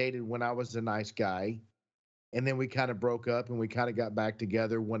women I dated when I was a nice guy, and then we kind of broke up and we kind of got back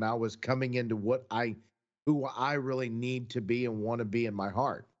together when I was coming into who I really need to be and want to be in my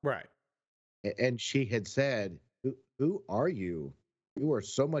heart. right, And she had said, who are you? You are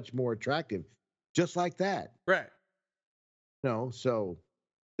so much more attractive, just like that. right. So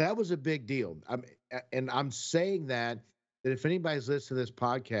that was a big deal. And I'm saying that if anybody's listening to this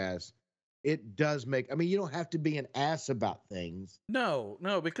podcast, it does make. I mean, you don't have to be an ass about things. No,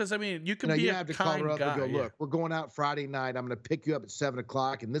 no, because I mean, you can You be don't a have to call her kind up and guy. go, Yeah. look, we're going out Friday night. I'm going to pick you up at 7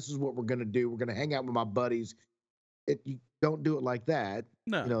 o'clock, and this is what we're going to do. We're going to hang out with my buddies. You don't do it like that.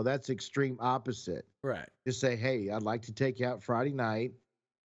 No, That's extreme opposite. right, Just say, hey, I'd like to take you out Friday night.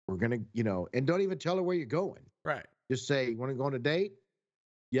 We're going to, and don't even tell her where you're going. right, Just say, you want to go on a date?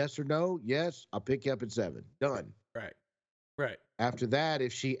 Yes or no? Yes, I'll pick you up at 7. Done. right, right, After that,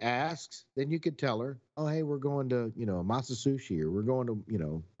 if she asks, then you could tell her, oh, hey, we're going to, Masa Sushi, or we're going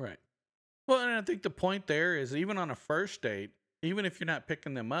to, right. Well, and I think the point there is even on a first date, even if you're not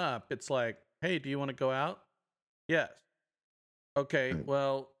picking them up, it's like, hey, do you want to go out? Yes. Okay, Right.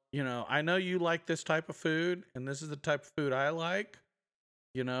 well, I know you like this type of food, and this is the type of food I like.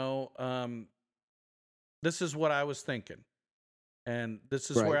 You know, this is what I was thinking, and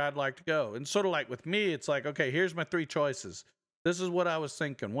this is where Right. I'd like to go. And sort of like with me, it's like, okay, here's my three choices. This is what I was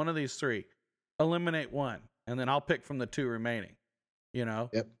thinking. One of these three, eliminate one, and then I'll pick from the two remaining.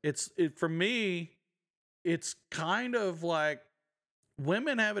 Yep. For me, it's kind of like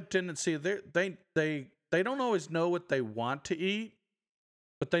women have a tendency they don't always know what they want to eat,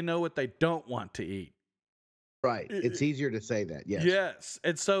 but they know what they don't want to eat. Right. It's easier to say that. Yes. Yes.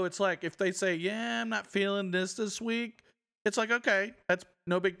 And so it's like if they say, "Yeah, I'm not feeling this week," it's like, "Okay, that's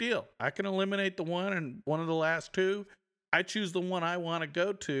no big deal. I can eliminate the one and one of the last two. I choose the one I want to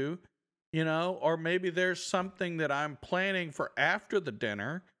go to, or maybe there's something that I'm planning for after the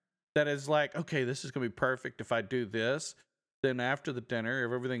dinner that is like, okay, this is going to be perfect if I do this. Then after the dinner,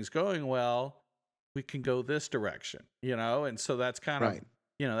 if everything's going well, we can go this direction, And so that's kind of, Right.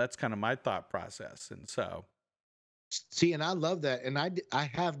 that's kind of my thought process. And so, See, and I love that. And I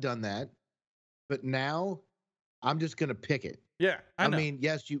have done that, but now I'm just going to pick it. yeah, I know. mean,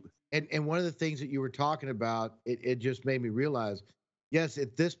 yes, and one of the things that you were talking about, it just made me realize, yes,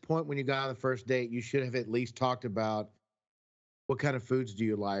 at this point when you got on the first date, you should have at least talked about what kind of foods do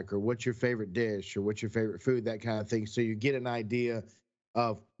you like, or what's your favorite dish, or what's your favorite food, that kind of thing. So you get an idea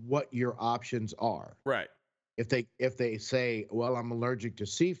of what your options are. Right. If they say, well, I'm allergic to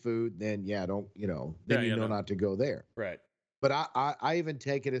seafood, then yeah, don't, then Yeah, not to go there. Right. But I even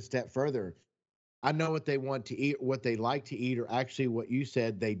take it a step further. I know what they want to eat, what they like to eat, or actually what you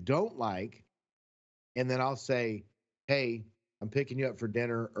said they don't like. And then I'll say, hey, I'm picking you up for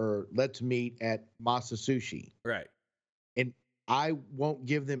dinner, or let's meet at Masa Sushi. Right. And I won't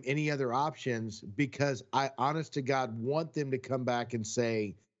give them any other options because I, honest to God, want them to come back and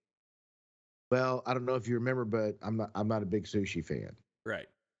say, well, I don't know if you remember, but I'm not a big sushi fan. Right.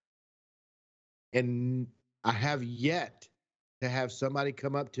 And I have yet to have somebody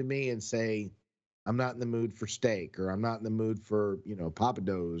come up to me and say, I'm not in the mood for steak, or I'm not in the mood for,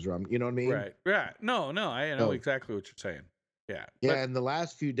 papados, or you know what I mean? Right. Yeah. No, I know So, exactly what you're saying. Yeah. yeah. And the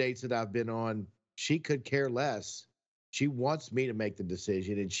last few dates that I've been on, she could care less. She wants me to make the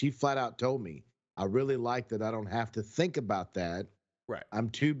decision. And she flat out told me, I really like that I don't have to think about that. Right. I'm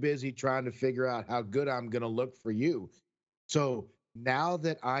too busy trying to figure out how good I'm going to look for you. So now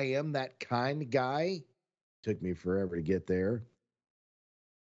that I am that kind guy, took me forever to get there.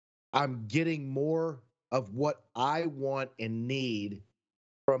 I'm getting more of what I want and need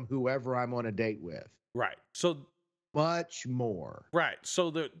from whoever I'm on a date with. Right. So Much more. right. So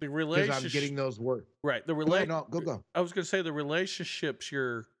the Because I'm relationship. getting those words. Right. Go ahead, no, go. I was going to say the relationships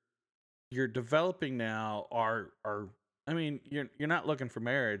you're developing now are I mean, you're not looking for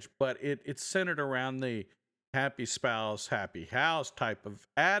marriage, but it's centered around the happy spouse, happy house type of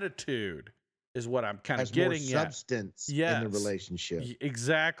attitude is what I'm kind of Has more getting at. substance in the Yes. relationship.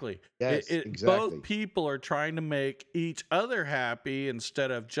 Exactly. Yes, Both exactly. people are trying to make each other happy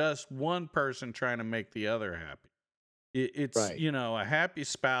instead of just one person trying to make the other happy. It's, Right. a happy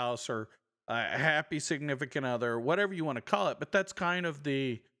spouse or a happy significant other, whatever you want to call it. But that's kind of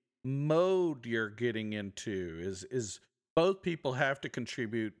the mode you're getting into is both people have to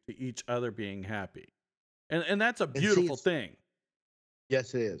contribute to each other being happy. And that's a And see, beautiful it's thing.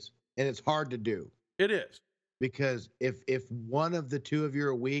 yes, it is. And it's hard to do It is. because if one of the two of you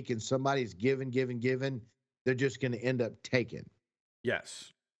are weak and somebody's giving, they're just going to end up taking.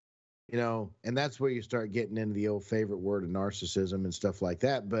 Yes. And that's where you start getting into the old favorite word of narcissism and stuff like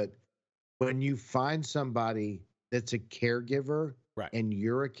that. But when you find somebody that's a caregiver Right. and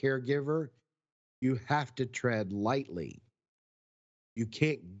you're a caregiver, you have to tread lightly. You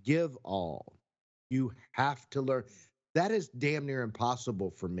can't give all. You have to learn. That is damn near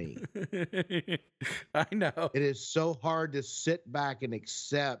impossible for me. I know. It is so hard to sit back and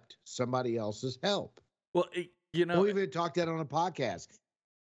accept somebody else's help. Well, We even talked that on a podcast.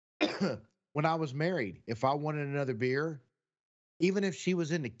 When I was married, if I wanted another beer, even if she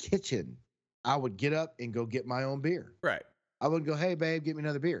was in the kitchen, I would get up and go get my own beer. right. I would go, "Hey, babe, get me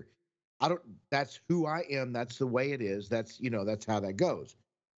another beer." That's who I am. That's the way it is. That's how that goes.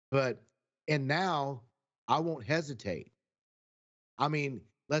 And now I won't hesitate. I mean,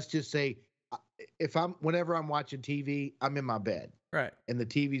 let's just say whenever I'm watching TV, I'm in my bed Right. and the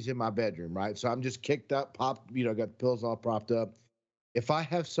TV's in my bedroom, right? So I'm just kicked up, popped, got the pillows all propped up. If I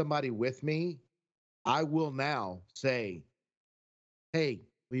have somebody with me, I will now say, "Hey,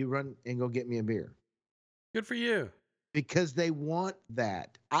 will you run and go get me a beer?" Good for you. Because they want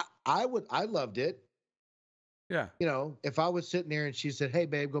that. I loved it. Yeah. If I was sitting there and she said, "Hey,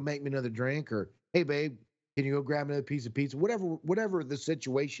 babe, go make me another drink," or "Hey, babe, can you go grab another piece of pizza?" Whatever the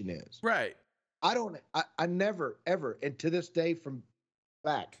situation is. Right. I never, ever, and to this day from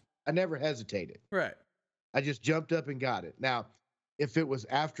back, I never hesitated. Right. I just jumped up and got it. Now, if it was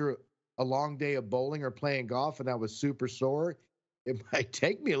after a long day of bowling or playing golf and I was super sore, it might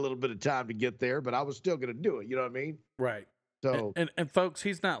take me a little bit of time to get there, but I was still going to do it. You know what I mean? Right. So And folks,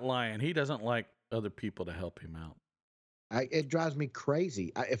 he's not lying. He doesn't like other people to help him out. it drives me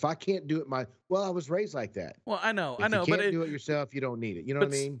crazy. If I can't do it, I was raised like that. Well, I know, If you but can't do it yourself, you don't need it. You know what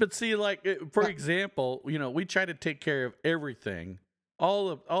I mean? but see, like for Uh, example, we try to take care of everything,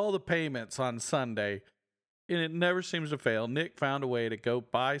 all the payments on Sunday, and it never seems to fail. Nick found a way to go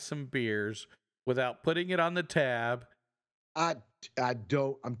buy some beers without putting it on the tab. I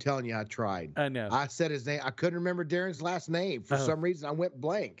don't. I'm telling you, I tried. I know. I said his name. I couldn't remember Darren's last name for some reason. I went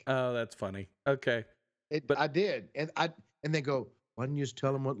blank. Oh, that's funny. Okay, but I did, and they go, "Why didn't you just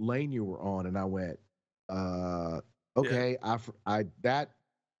tell them what lane you were on?" And I went, okay." That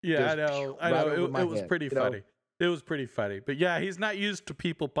yeah, I just know. right over my It was head. pretty funny. It was pretty funny. But yeah, he's not used to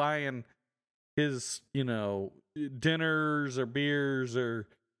people buying his, dinners or beers or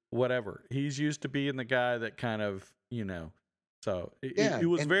whatever. He's used to being the guy that kind of, So Yeah, it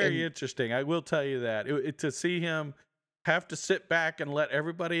was very and interesting. I will tell you that. To see him have to sit back and let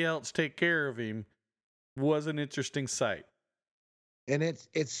everybody else take care of him was an interesting sight.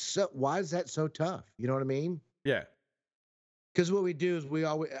 it's so. Why is that so tough? You know what I mean? Yeah. Because what we do is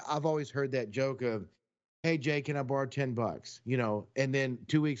I've always heard that joke of, "Hey Jay, can I borrow $10?" And then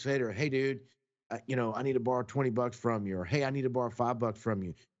 2 weeks later, "Hey dude, I need to borrow $20 from you," or "Hey, I need to borrow $5 from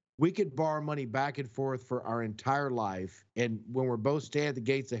you." We could borrow money back and forth for our entire life, and when we're both standing at the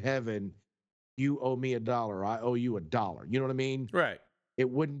gates of heaven, you owe me $1, I owe you $1. You know what I mean? Right. It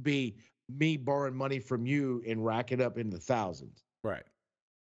wouldn't be me borrowing money from you and rack it up in the thousands. Right.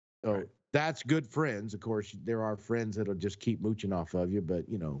 So Right. that's good friends. Of course, there are friends that'll just keep mooching off of you, but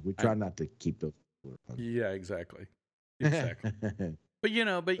we try not to keep those. Yeah, exactly. Exactly. But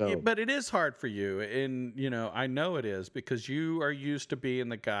So, but it is hard for you, and I know it is because you are used to being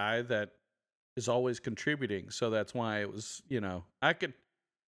the guy that is always contributing. So that's why it was,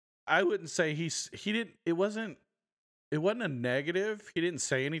 I wouldn't say he didn't. It wasn't a negative. He didn't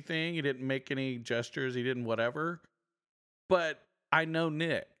say anything. He didn't make any gestures. He didn't whatever. But I know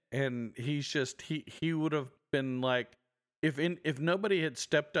Nick, and he's just he would have been like if nobody had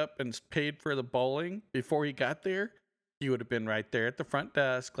stepped up and paid for the bowling before he got there, you would have been right there at the front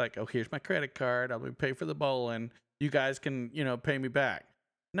desk, like, oh, here's my credit card. I'm going to pay for the bowling. You guys can, pay me back.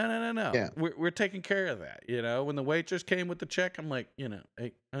 No, no, no, no. Yeah. We're taking care of that. When the waitress came with the check, I'm like,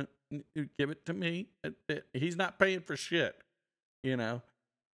 hey, give it to me. He's not paying for shit, you know?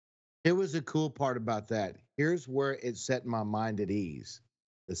 It was a cool part about that. Here's where it set my mind at ease.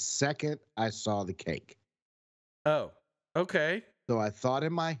 The second I saw the cake. Oh, okay. So I thought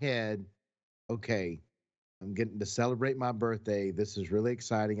in my head, okay, I'm getting to celebrate my birthday. This is really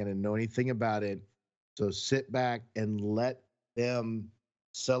exciting. I didn't know anything about it. So sit back and let them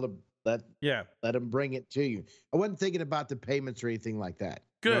celebrate. Yeah. Let them bring it to you. I wasn't thinking about the payments or anything like that.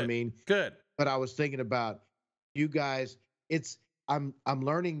 Good. You know what I mean? Good. But I was thinking about you guys. I'm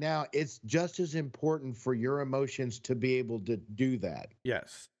learning now. It's just as important for your emotions to be able to do that.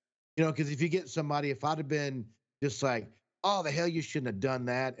 Yes. Because if you get somebody, if I'd have been just like, oh, the hell, you shouldn't have done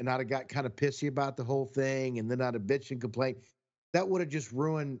that, and I'd have got kind of pissy about the whole thing, and then I'd have bitched and complained, that would have just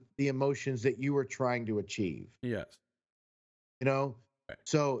ruined the emotions that you were trying to achieve. Yes. Right.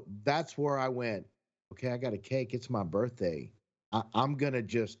 So that's where I went, okay, I got a cake. It's my birthday. I'm going to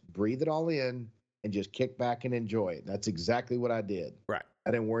just breathe it all in and just kick back and enjoy it. That's exactly what I did. Right.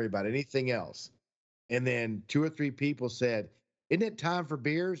 I didn't worry about anything else. And then 2 or 3 people said, isn't it time for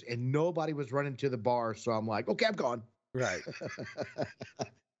beers? And nobody was running to the bar. So I'm like, okay, I'm gone. Right.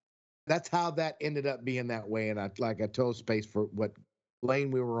 That's how that ended up being that way. And I told Space for what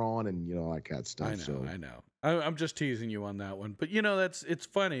lane we were on and, all that kind of stuff. I know. I'm just teasing you on that one. But, it's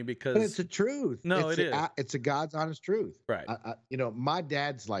funny because. But it's the truth. No, it is. It's a God's honest truth. Right. My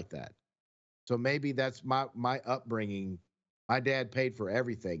dad's like that. So maybe that's my upbringing. My dad paid for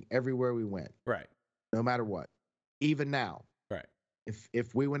everything, everywhere we went. Right. No matter what. Even now. Right.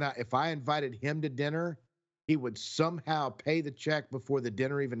 If we went out, if I invited him to dinner, he would somehow pay the check before the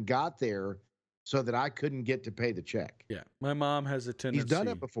dinner even got there so that I couldn't get to pay the check. Yeah. My mom has a tendency. He's done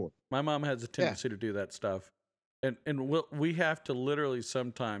it before. My mom has a tendency to do that stuff. And we have to literally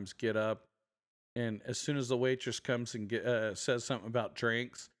sometimes get up, and as soon as the waitress comes and says something about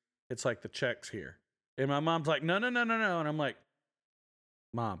drinks, it's like the check's here. And my mom's like, no. And I'm like,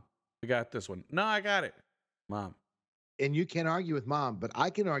 Mom, we got this one. No, I got it. Mom. And you can't argue with Mom, but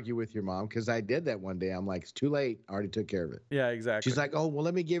I can argue with your mom because I did that one day. I'm like, it's too late. I already took care of it. Yeah, exactly. She's like, oh, well,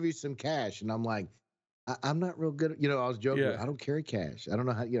 let me give you some cash. And I'm like, I'm not real good. I was joking. Yeah. I don't carry cash. I don't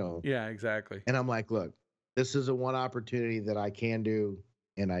know how, Yeah, exactly. And I'm like, look, this is a one opportunity that I can do.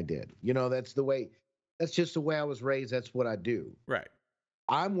 And I did. That's just the way I was raised. That's what I do. Right.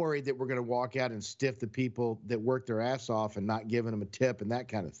 I'm worried that we're going to walk out and stiff the people that work their ass off and not giving them a tip and that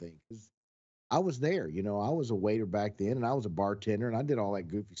kind of thing. 'Cause I was there, I was a waiter back then and I was a bartender and I did all that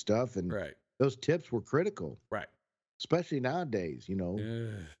goofy stuff. And right. Those tips were critical. Right. Especially nowadays,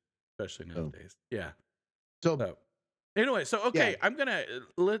 Especially nowadays. Yeah. So anyway, okay, yeah. I'm going to,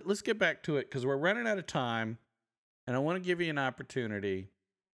 let's get back to it because we're running out of time and I want to give you an opportunity.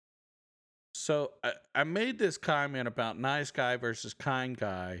 So I made this comment about nice guy versus kind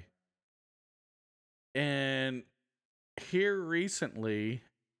guy. And here recently,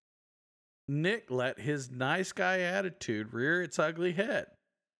 Nick let his nice guy attitude rear its ugly head.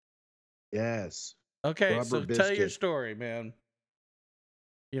 Yes. Okay, Rubber so biscuit. tell your story, man.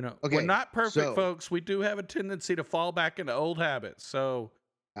 Okay, we're not perfect, folks. We do have a tendency to fall back into old habits. So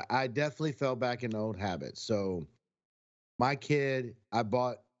I definitely fell back into old habits. So my kid, I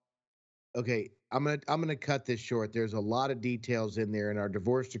bought. Okay, I'm gonna cut this short. There's a lot of details in there in our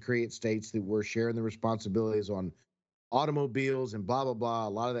divorce decree. It states that we're sharing the responsibilities on automobiles and blah blah blah. A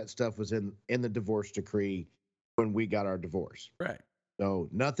lot of that stuff was in the divorce decree when we got our divorce. Right. So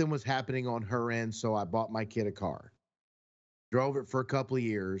nothing was happening on her end. So I bought my kid a car. Drove it for a couple of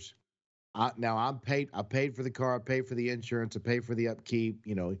years. I paid for the car. I paid for the insurance. I paid for the upkeep.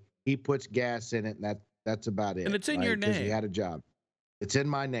 He puts gas in it, and that's about it. And it's in your name. Because he had a job. It's in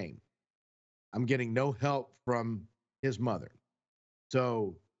my name. I'm getting no help from his mother.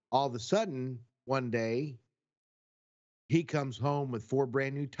 So all of a sudden, one day, he comes home with 4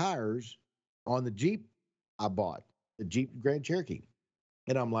 brand new tires on the Jeep I bought, the Jeep Grand Cherokee.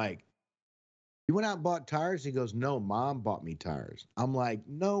 And I'm like, you went out and bought tires? He goes, no, Mom bought me tires. I'm like,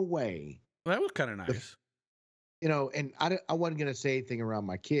 no way. Well, that was kind of nice. And I wasn't going to say anything around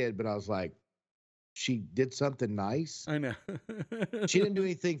my kid, but I was like, she did something nice. I know. She didn't do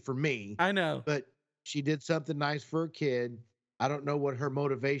anything for me. I know. But she did something nice for her kid. I don't know what her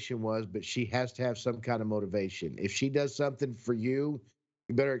motivation was, but she has to have some kind of motivation. If she does something for you,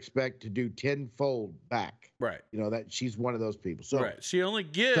 you better expect to do tenfold back. Right. That she's one of those people. So right. She only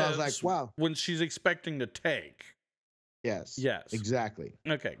gives so I was like, wow. when she's expecting to take. Yes, Yes. exactly.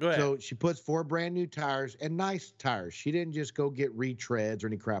 Okay, go ahead. So she puts 4 brand new tires and nice tires. She didn't just go get retreads or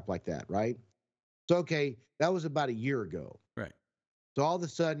any crap like that, right? So, okay, that was about a year ago. Right. So all of a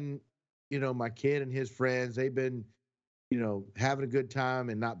sudden, my kid and his friends, they've been, having a good time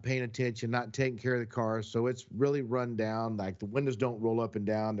and not paying attention, not taking care of the car. So it's really run down. Like the windows don't roll up and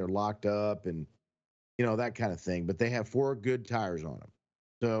down, they're locked up and, that kind of thing. But they have 4 good tires on them.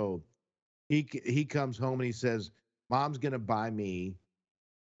 So he comes home and he says, Mom's going to buy me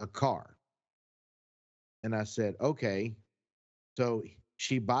a car. And I said, okay. So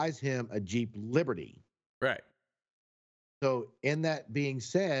she buys him a Jeep Liberty. Right. So, in that being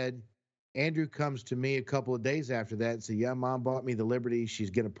said, Andrew comes to me a couple of days after that and said, yeah, Mom bought me the Liberty. She's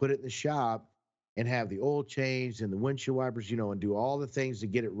going to put it in the shop and have the oil changed and the windshield wipers, and do all the things to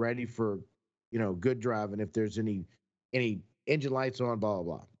get it ready for, good driving. If there's any engine lights on, blah, blah,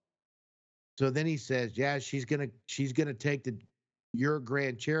 blah. So then he says, yeah, she's gonna take your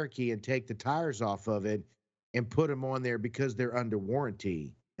Grand Cherokee and take the tires off of it and put them on there because they're under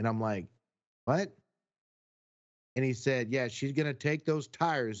warranty. And I'm like, what? And he said, yeah, she's going to take those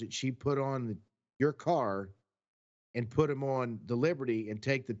tires that she put on your car and put them on the Liberty and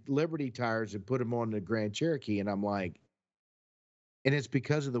take the Liberty tires and put them on the Grand Cherokee. And I'm like, and it's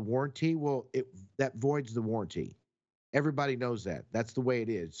because of the warranty? Well, that voids the warranty. Everybody knows that. That's the way it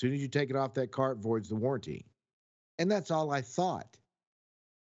is. As soon as you take it off that car, it voids the warranty. And that's all I thought.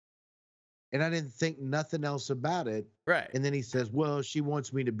 And I didn't think nothing else about it. Right. And then he says, well, she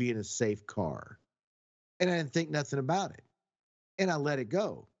wants me to be in a safe car. And I didn't think nothing about it. And I let it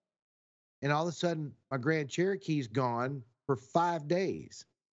go. And all of a sudden, my Grand Cherokee's gone for 5 days.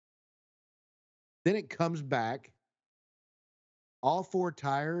 Then it comes back. All 4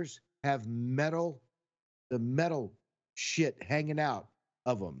 tires have the metal shit hanging out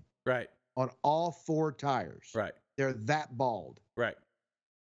of them. Right. On all 4 tires. Right. They're that bald. Right.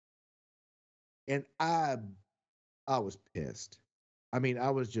 And I was pissed. I mean, I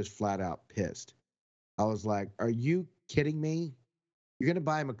was just flat out pissed. I was like, are you kidding me? You're going to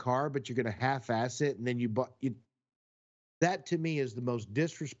buy him a car, but you're going to half-ass it, and then that to me is the most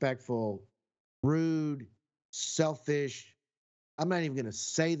disrespectful, rude, selfish. I'm not even going to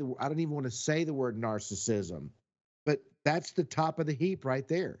say I don't even want to say the word narcissism, but that's the top of the heap right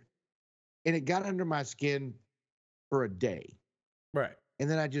there. And it got under my skin for a day. Right. And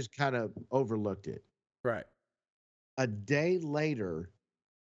then I just kind of overlooked it. Right. A day later,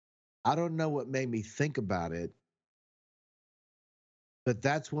 I don't know what made me think about it, but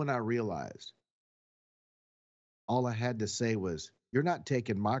that's when I realized all I had to say was, you're not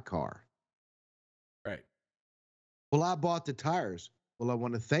taking my car. Right. Well, I bought the tires. Well, I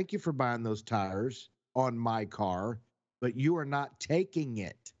want to thank you for buying those tires on my car, but you are not taking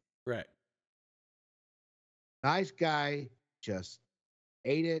it. Right. Nice guy, just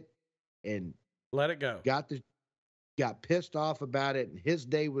ate it and let it go. Got pissed off about it, and his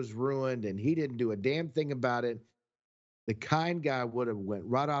day was ruined, and he didn't do a damn thing about it. The kind guy would have went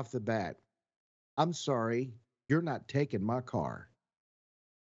right off the bat, I'm sorry, you're not taking my car.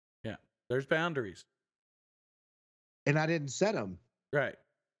 Yeah, there's boundaries. And I didn't set them. Right.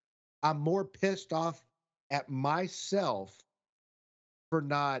 I'm more pissed off at myself for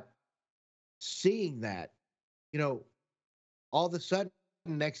not seeing that. All of a sudden,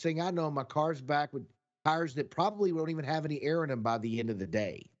 next thing I know, my car's back with tires that probably won't even have any air in them by the end of the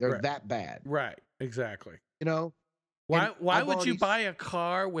day. They're right. that bad. Right. Exactly. Why would you buy a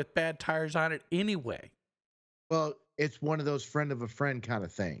car with bad tires on it anyway? Well, it's one of those friend of a friend kind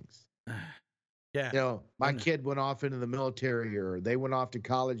of things. Yeah. My kid went off into the military or they went off to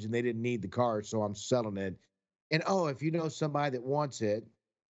college and they didn't need the car, so I'm selling it. And if you know somebody that wants it.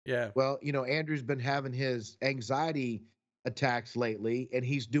 Yeah. Well, Andrew's been having his anxiety attacks lately and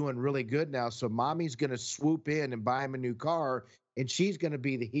he's doing really good now. So mommy's going to swoop in and buy him a new car and she's going to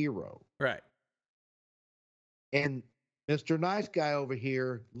be the hero. Right. And Mr. Nice Guy over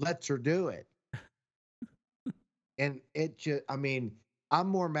here lets her do it. And it just, I'm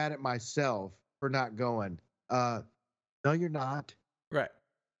more mad at myself for not going, no, you're not. Right.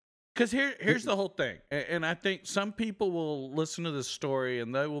 Because here's the whole thing. And I think some people will listen to this story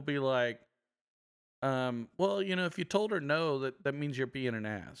and they will be like, well, if you told her no, that means you're being an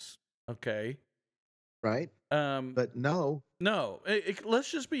ass. Okay. Right. But no.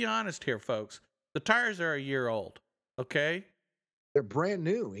 Let's just be honest here, folks. The tires are a year old. Okay. They're brand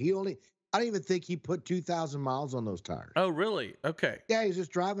new. I don't even think he put 2,000 miles on those tires. Oh, really? Okay. Yeah, he's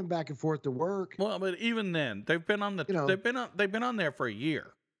just driving back and forth to work. Well, but even then, they've been on they've been on there for a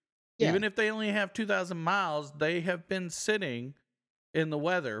year. Yeah. Even if they only have 2,000 miles, they have been sitting in the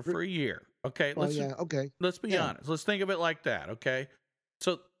weather for a year. Okay, Well, yeah, okay. let's be Yeah, honest. Let's think of it like that. Okay,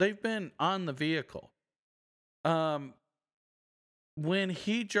 so they've been on the vehicle. Um, when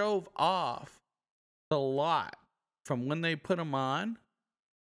he drove off the lot from when they put him on,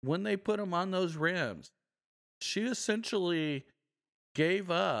 when they put him on those rims, she essentially gave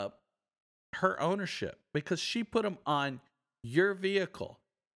up her ownership because she put them on your vehicle.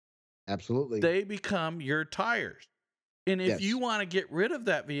 absolutely. They become your tires. And if you Yes. want to get rid of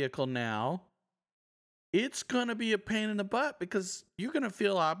that vehicle now, it's going to be a pain in the butt because you're going to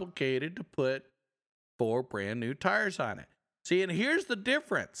feel obligated to put 4 brand new tires on it. See, and here's the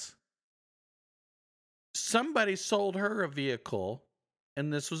difference. Somebody sold her a vehicle,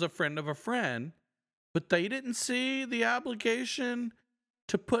 and this was a friend of a friend, but they didn't see the obligation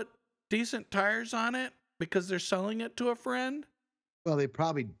to put decent tires on it because they're selling it to a friend. Well, they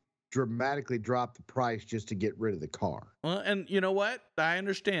probably dramatically dropped the price just to get rid of the car. Well, and you know what? I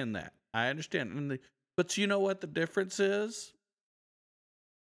understand that. I understand. But you know what the difference is?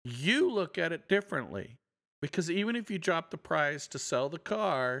 You look at it differently because even if you drop the price to sell the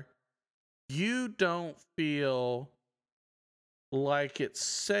car, you don't feel like it's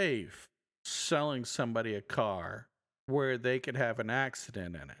safe selling somebody a car where they could have an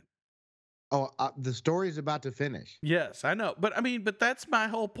accident in it. Oh, the story's about to finish. Yes, I know. But that's my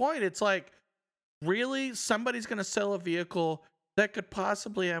whole point. It's like, really? Somebody's going to sell a vehicle that could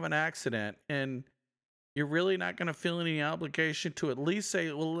possibly have an accident, and you're really not going to feel any obligation to at least say,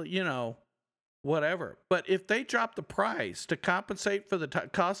 well, whatever. But if they drop the price to compensate for the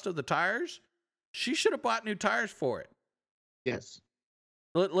cost of the tires, she should have bought new tires for it. Yes.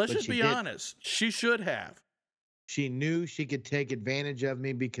 Let's But just she be did. honest. She should have. She knew she could take advantage of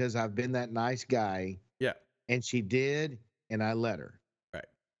me because I've been that nice guy, Yeah. and she did, and I let her. Right.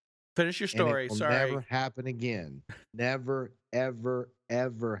 Finish your And it story. will Sorry. never happen again. Never, ever,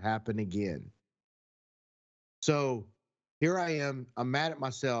 ever happen again. So here I am. I'm mad at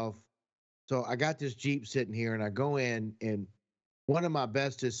myself. So I got this Jeep sitting here, and I go in, and one of my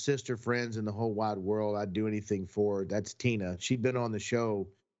bestest sister friends in the whole wide world, I'd do anything for. That's Tina. She'd been on the show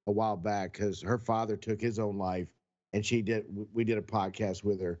a while back because her father took his own life, and we did a podcast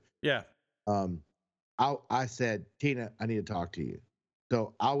with her. Yeah. Um, I said, Tina, I need to talk to you.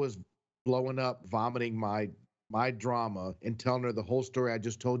 So I was blowing up, vomiting my drama, and telling her the whole story I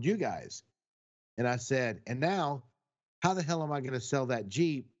just told you guys. And I said, and now, how the hell am I going to sell that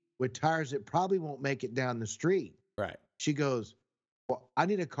Jeep with tires that probably won't make it down the street? Right. She goes, well, I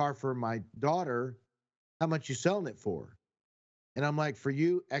need a car for my daughter. How much you selling it for? And I'm like, for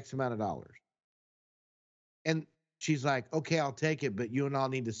you, X amount of dollars. And she's like, okay, I'll take it, but you and I'll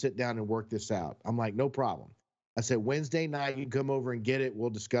need to sit down and work this out. I'm like, no problem. I said, Wednesday night, you can come over and get it. We'll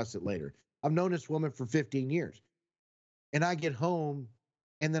discuss it later. I've known this woman for 15 years. And I get home,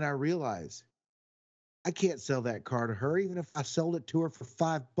 and then I realize I can't sell that car to her, even if I sold it to her for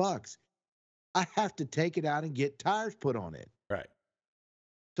 $5. I have to take it out and get tires put on it. Right.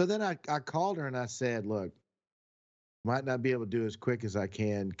 So then I called her and I said, look, might not be able to do as quick as I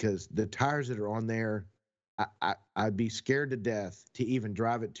can because the tires that are on there, I'd be scared to death to even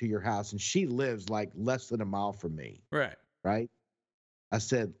drive it to your house. And she lives like less than a mile from me. Right. Right. I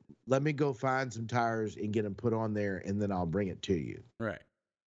said, let me go find some tires and get them put on there, and then I'll bring it to you. Right.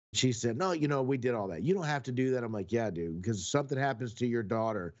 She said, no, we did all that. You don't have to do that. I'm like, yeah, dude, because if something happens to your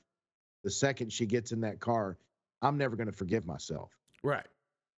daughter, the second she gets in that car, I'm never going to forgive myself. Right.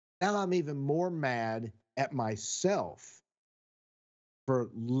 Now I'm even more mad at myself for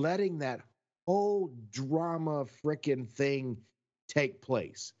letting that whole drama freaking thing take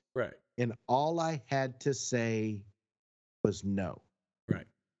place. Right. And all I had to say was no. Right.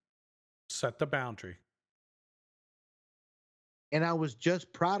 Set the boundary. And I was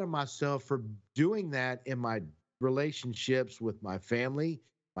just proud of myself for doing that in my relationships with my family,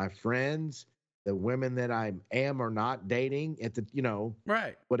 my friends, the women that I am or not dating at the,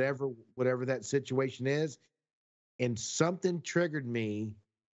 Right. whatever that situation is. And something triggered me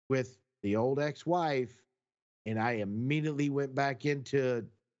with the old ex-wife, and I immediately went back into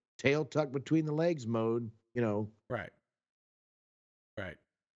tail tucked between the legs mode. Right. Right.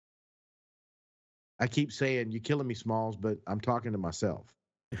 I keep saying you're killing me, Smalls, but I'm talking to myself.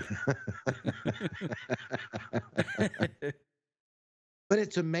 But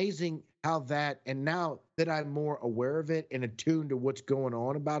it's amazing how that, and now that I'm more aware of it and attuned to what's going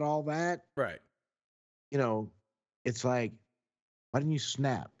on about all that, Right. It's like, why didn't you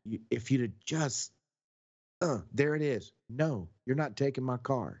snap? If you'd have just, there it is. No, you're not taking my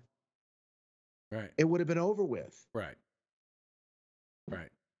car. Right. It would have been over with. Right. Right.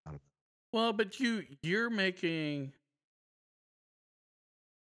 Well, but you're making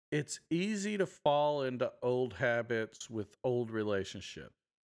it's easy to fall into old habits with old relationships.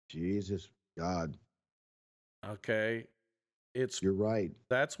 Jesus, God, Okay. It's you're right.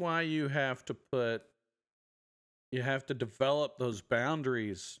 That's why you have to develop those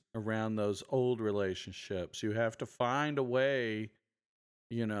boundaries around those old relationships. You have to find a way,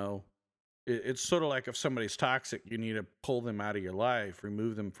 you know, it's sort of like if somebody's toxic, you need to pull them out of your life,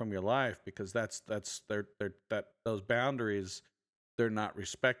 remove them from your life, because that's that those boundaries they're not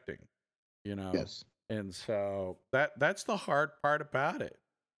respecting, you know. Yes. And so that's the hard part about it.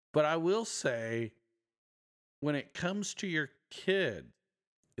 But I will say, when it comes to your kid,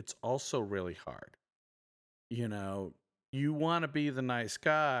 it's also really hard. You know, you want to be the nice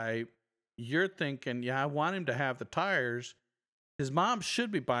guy. You're thinking, yeah, I want him to have the tires. His mom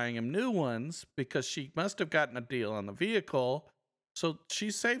should be buying him new ones because she must have gotten a deal on the vehicle. So she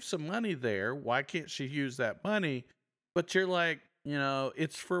saved some money there. Why can't she use that money? But you're like,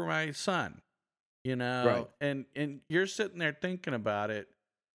 it's for my son, Right. and you're sitting there thinking about it,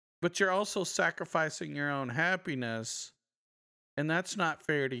 but you're also sacrificing your own happiness, and that's not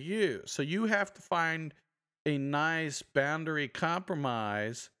fair to you. So you have to find a nice boundary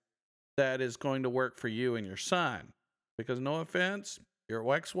compromise that is going to work for you and your son. Because no offense,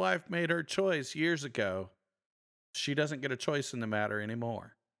 your ex-wife made her choice years ago. She doesn't get a choice in the matter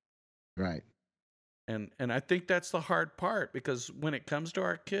anymore. Right. And I think that's the hard part, because when it comes to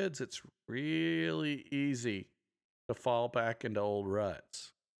our kids, it's really easy to fall back into old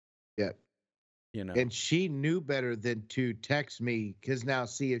ruts, Yeah. you know. And she knew better than to text me, because now,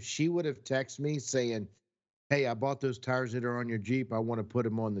 see, if she would have texted me saying, "Hey, I bought those tires that are on your Jeep. I want to put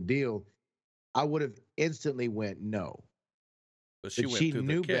them on the deal," I would have instantly went no. But she But went she through the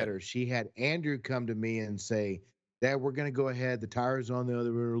knew kid. better. She had Andrew come to me and say, "Dad, we're going to go ahead. The tires on the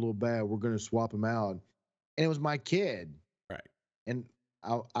other are a little bad. We're going to swap them out." And it was my kid. Right. And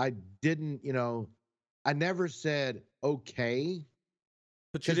I didn't, I never said okay,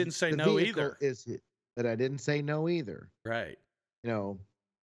 But you because didn't say the no vehicle either. is it. But I didn't say no either, Right. you know,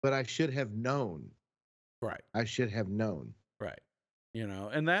 but I should have known. Right. I should have known. Right.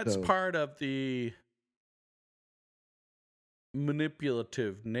 And that's So, part of the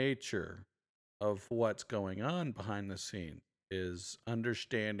manipulative nature of what's going on behind the scene, is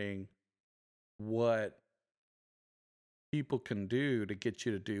understanding what people can do to get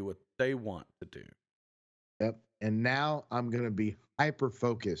you to do what they want to do. yep. And now I'm going to be hyper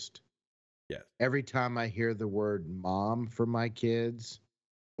focused Yes. every time I hear the word mom for my kids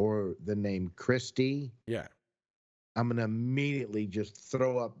or the name Christy. Yeah. I'm going to immediately just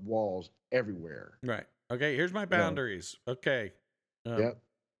throw up walls everywhere. Right. Okay, here's my You know, boundaries. Okay. Um, yep.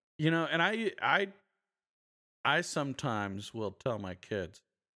 and I sometimes will tell my kids,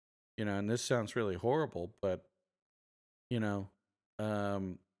 and this sounds really horrible, but you know,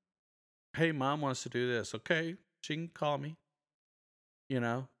 um, hey, mom wants to do this. Okay, she can call me, you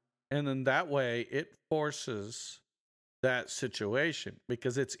know, and then that way it forces that situation,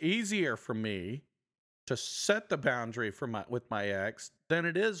 because it's easier for me to set the boundary with my ex than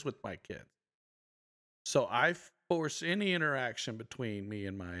it is with my kids. So I force any interaction between me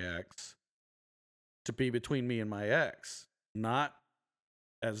and my ex to be between me and my ex, not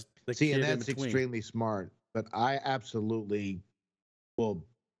as the See, and kid in that's between. extremely smart. But I absolutely will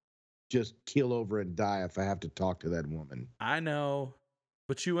just keel over and die if I have to talk to that woman. I know,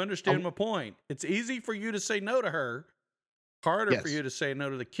 but you Oh, understand my point. It's easy for you to say no to her, harder for yes. you to say no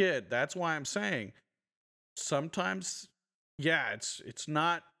to the kid. That's why I'm saying sometimes, yeah, it's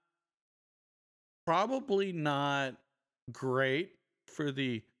not, probably not great for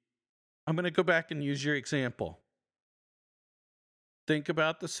the. I'm going to go back and use your example. Think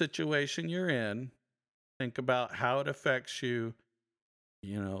about the situation you're in. Think about how it affects you,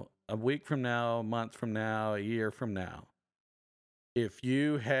 a week from now, a month from now, a year from now. If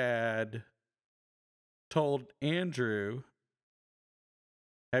you had told Andrew,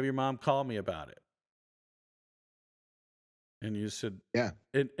 have your mom call me about it, and you said, Yeah.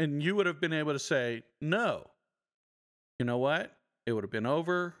 and you would have been able to say, no, you know what? It would have been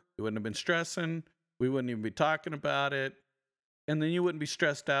over. You wouldn't have been stressing. We wouldn't even be talking about it. And then you wouldn't be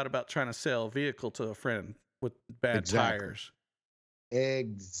stressed out about trying to sell a vehicle to a friend with bad Exactly. tires,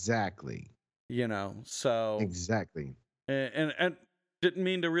 Exactly. So, Exactly. and didn't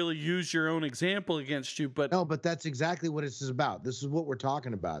mean to really use your own example against you, but No, but that's exactly what this is about. This is what we're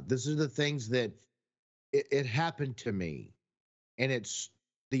talking about. This is the things that it happened to me. And it's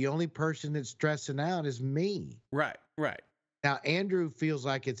the only person that's stressing out is me. right, right. Now, Andrew feels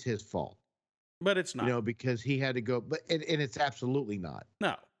like it's his fault, But it's not. because he had to go, but and it's absolutely not.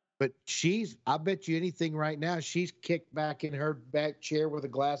 No. But I bet you anything right now, she's kicked back in her back chair with a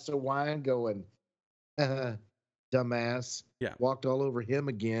glass of wine going, dumbass. Yeah. Walked all over him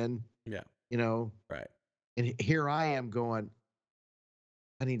again, Yeah. you know. Right. And here I am going,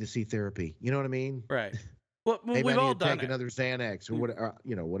 I need to see therapy. You know what I mean? Right. Well, Maybe I we've all need to done take it. another Xanax or whatever,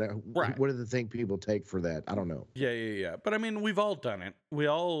 whatever. Right. What are the thing people take for that? I don't know. Yeah. But I mean, we've all done it. We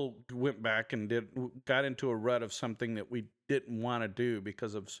all went back and got into a rut of something that we didn't want to do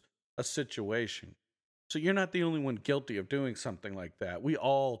because of a situation. So you're not the only one guilty of doing something like that. We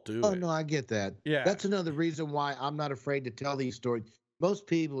all do Oh it. no, I get that. Yeah. That's another reason why I'm not afraid to tell these stories. Most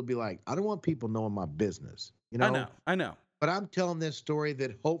people would be like, I don't want people knowing my business, I know. But I'm telling this story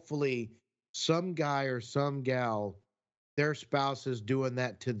that hopefully some guy or some gal, their spouse is doing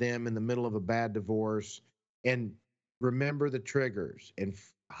that to them in the middle of a bad divorce, and remember the triggers and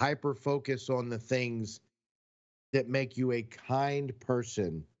hyper focus on the things that make you a kind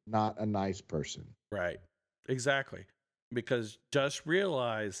person, not a nice person. Right. Exactly. Because just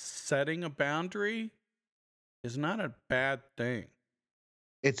realize setting a boundary is not a bad thing.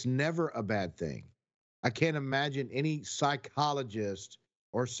 It's never a bad thing. I can't imagine any psychologist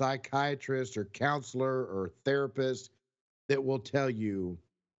or psychiatrist or counselor or therapist that will tell you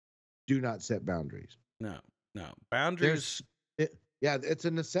do not set boundaries. No. Boundaries. Yeah, it's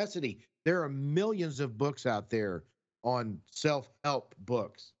a necessity. There are millions of books out there on self-help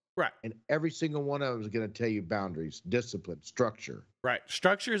books. Right. And every single one of them is going to tell you boundaries, discipline, structure. Right.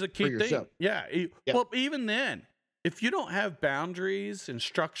 Structure is a key thing. Yeah. Well, even then, if you don't have boundaries and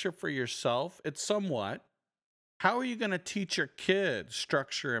structure for yourself, it's somewhat. How are you going to teach your kids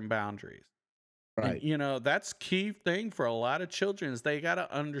structure and boundaries? Right. And, that's key thing for a lot of children is they got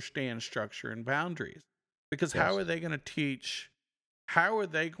to understand structure and boundaries. Because how are they going to teach? How are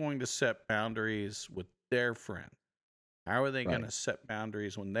they going to set boundaries with their friends? How are they going to set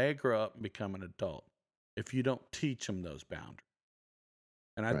boundaries when they grow up and become an adult if you don't teach them those boundaries?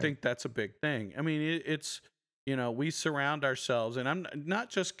 And I think that's a big thing. I mean, it's, we surround ourselves, and I'm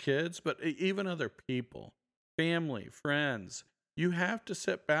not just kids, but even other people, family, friends. You have to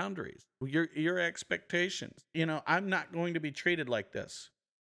set boundaries, your expectations. I'm not going to be treated like this.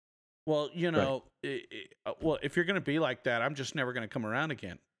 Well, well, if you're going to be like that, I'm just never going to come around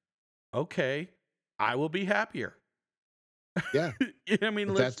again. Okay, I will be happier. Yeah. I mean,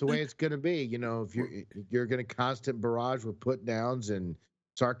 if that's the way it's going to be. If you're going to constant barrage with put downs and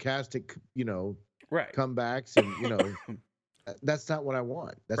sarcastic, comebacks, and that's not what I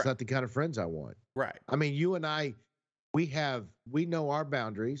want. That's not the kind of friends I want. Right. I mean, you and I, we know our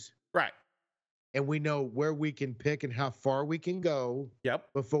boundaries. Right. And we know where we can pick and how far we can go. Yep.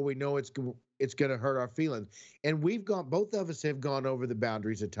 Before we know it's going to hurt our feelings. And both of us have gone over the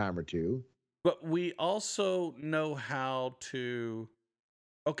boundaries a time or two. But we also know how to.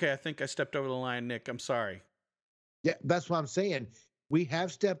 Okay, I think I stepped over the line, Nick. I'm sorry. Yeah, that's what I'm saying. We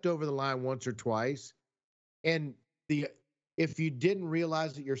have stepped over the line once or twice. And if you didn't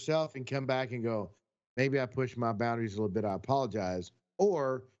realize it yourself and come back and go, maybe I pushed my boundaries a little bit, I apologize.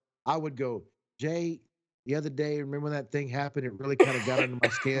 Or I would go, Jay, the other day, remember when that thing happened? It really kind of got under my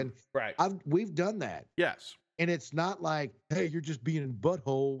skin. Right. We've done that. Yes. And it's not like, hey, you're just being in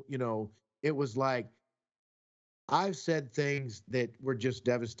butthole. It was like, I've said things that were just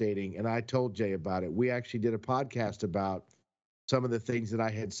devastating. And I told Jay about it. We actually did a podcast about some of the things that I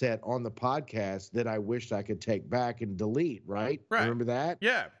had said on the podcast that I wished I could take back and delete. Right. Remember that?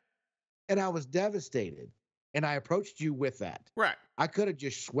 Yeah. And I was devastated. And I approached you with that. Right. I could have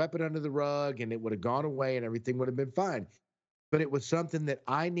just swept it under the rug and it would have gone away and everything would have been fine. But it was something that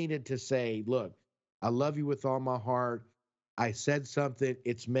I needed to say, look, I love you with all my heart. I said something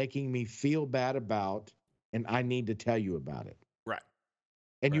it's making me feel bad about, and I need to tell you about it. Right.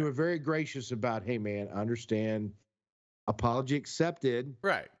 And you were very gracious about, hey, man, I understand. Apology accepted.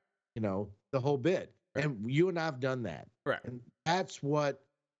 Right. The whole bit. Right. And you and I have done that. Right. And that's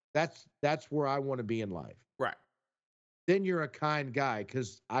where I want to be in life. Right. Then you're a kind guy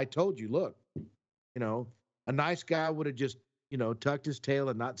because I told you, look, a nice guy would have just, tucked his tail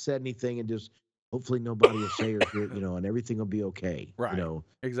and not said anything and just hopefully nobody will say or hear, and everything will be okay. Right.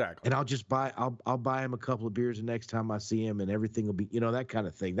 Exactly. And I'll buy him a couple of beers the next time I see him and everything will be, that kind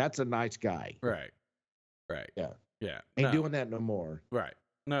of thing. That's a nice guy. Right. Right. Yeah. Yeah. Ain't doing that no more. Right.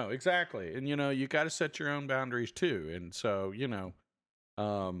 No, exactly. And you got to set your own boundaries too. And so,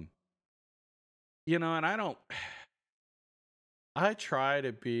 and I try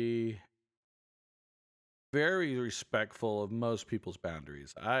to be very respectful of most people's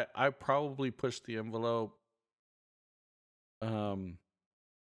boundaries. I probably push the envelope. I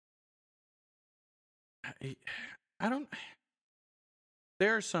don't.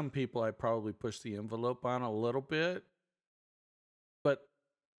 there are some people I probably push the envelope on a little bit, but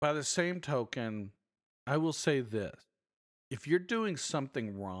by the same token, I will say this. If you're doing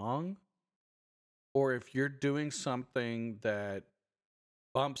something wrong, or if you're doing something that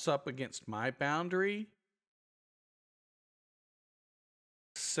bumps up against my boundary,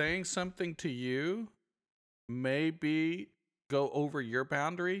 saying something to you maybe go over your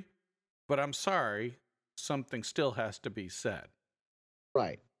boundary, but I'm sorry, something still has to be said.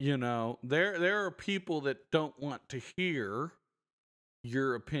 Right. You know, there are people that don't want to hear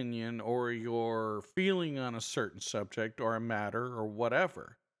your opinion or your feeling on a certain subject or a matter or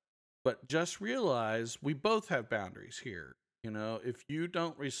whatever. But just realize we both have boundaries here. You know, if you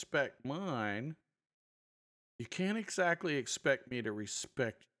don't respect mine, you can't exactly expect me to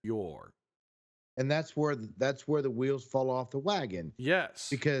respect yours. And that's where the wheels fall off the wagon. Yes.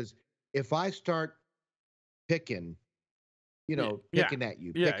 Because if I start picking, Yeah. picking at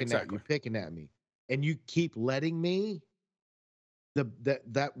you, Yeah, picking at you, exactly. picking at me, and you keep letting me,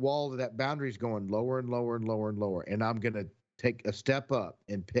 that wall, that boundary is going lower and lower and lower and lower, and I'm gonna take a step up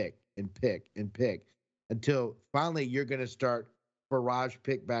and pick and pick and pick until finally you're gonna start barrage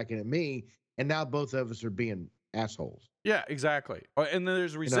pick backing at me, and now both of us are being assholes. Yeah, exactly. And then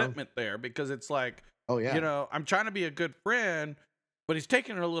there's You know? resentment there because it's like, Oh yeah, I'm trying to be a good friend, but he's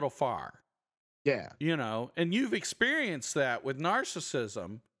taking it a little far, yeah, and you've experienced that with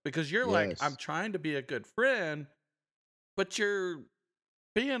narcissism because you're like, I'm yes, trying to be a good friend, but you're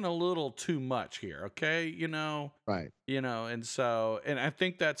being a little too much here, okay? right. And so, and I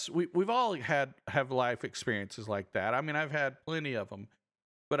think that's we've all have life experiences like that. I mean, I've had plenty of them,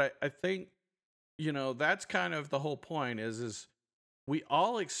 but I think that's kind of the whole point is we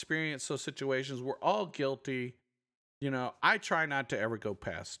all experience those situations. We're all guilty. I try not to ever go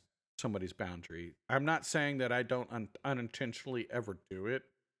past somebody's boundary. I'm not saying that I don't unintentionally ever do it.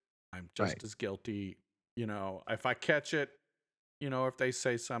 I'm Right. just as guilty. If I catch it, if they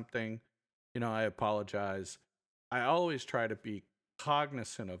say something, I apologize. I always try to be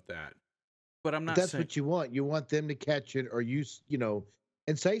cognizant of that. But I'm But not that's saying, what you want. You want them to catch it, or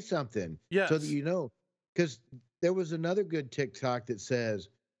and say something so that yes. you know. Because there was another good TikTok that says,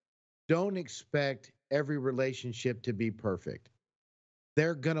 "Don't expect every relationship to be perfect.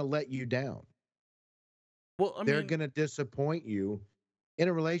 They're gonna let you down. Well, I They're mean, gonna disappoint you in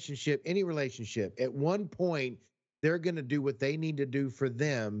a relationship, any relationship. At one point, they're gonna do what they need to do for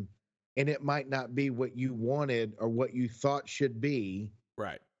them, and it might not be what you wanted or what you thought should be,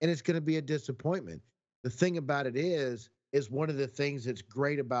 right, and it's going to be a disappointment. The thing about it is one of the things that's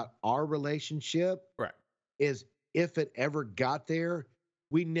great about our relationship right, is if it ever got there,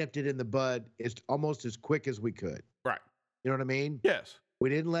 we nipped it in the bud as almost as quick as we could. right. You know what I mean? Yes. We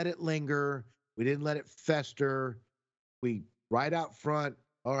didn't let it linger. We didn't let it fester. We right out front.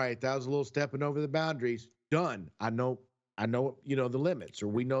 All right, that was a little stepping over the boundaries. Done. I know, the limits, or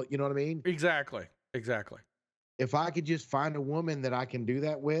we know, you know what I mean? Exactly. Exactly. If I could just find a woman that I can do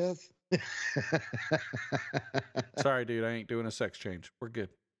that with. Sorry, dude. I ain't doing a sex change. We're good.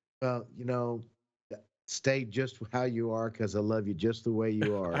 Well, stay just how you are because I love you just the way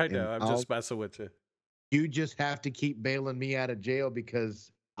you are, I and know. I'm just messing with you. you just have to keep bailing me out of jail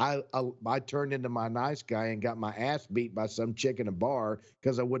because I turned into my nice guy and got my ass beat by some chick in a bar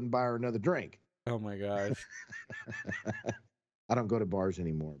because I wouldn't buy her another drink. Oh my gosh. I don't go to bars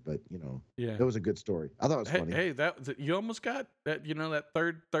anymore, but Yeah. it was a good story. I thought it was Hey, funny. hey, you almost got that.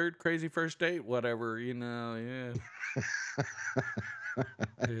 That third crazy first date, whatever. Yeah,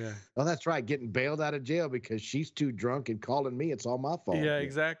 yeah, Oh, that's right, getting bailed out of jail because she's too drunk and calling me. It's all my fault. yeah. Yeah.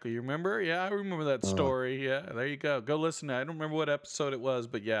 Exactly. You remember? Yeah, I remember that Uh, story. Yeah, there you go. Go listen to it. I don't remember what episode it was,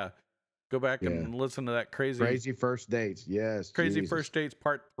 but yeah, go back yeah. and listen to that crazy Crazy first dates. Yes, Crazy Jesus. First Dates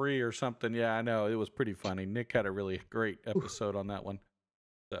Part 3 or something. Yeah, I know. It was pretty funny. Nick had a really great episode on that one.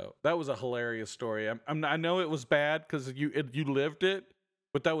 So that was a hilarious story. I know it was bad because you lived it,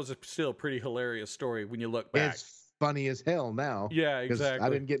 but that was still a pretty hilarious story when you look back. It's funny as hell now Yeah, because I exactly.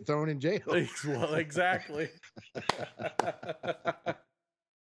 didn't get thrown in jail. Well, exactly.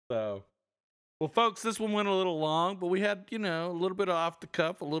 So, well, folks, this one went a little long, but we had, a little bit of off the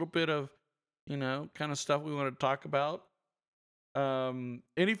cuff, a little bit of, kind of stuff we want to talk about.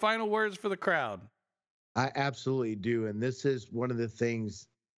 Any final words for the crowd? I absolutely do. And this is one of the things,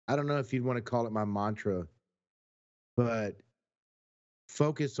 I don't know if you'd want to call it my mantra, but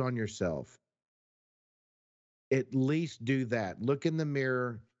focus on yourself. At least do that. Look in the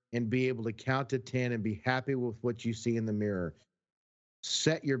mirror and be able to count to 10 and be happy with what you see in the mirror.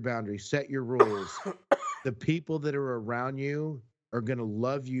 Set your boundaries, set your rules. The people that are around you are going to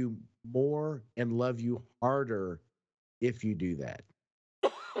love you more and love you harder if you do that.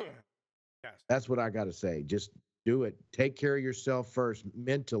 Yes. That's what I got to say. Just do it. Take care of yourself first,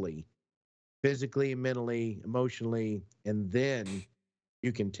 mentally, physically, mentally, emotionally, and then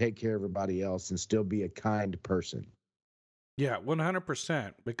you can take care of everybody else and still be a kind person. Yeah,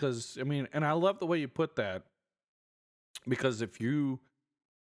 100%. Because, I mean, and I love the way you put that, because if you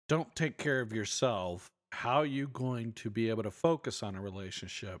don't take care of yourself, how are you going to be able to focus on a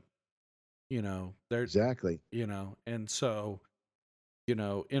relationship? There, Exactly. and so,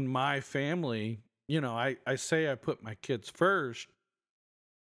 in my family, I say I put my kids first,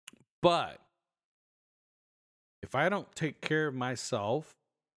 but if I don't take care of myself,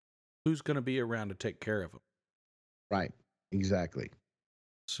 who's going to be around to take care of them? Right. Exactly.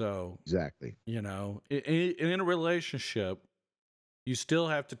 So, Exactly. in a relationship, you still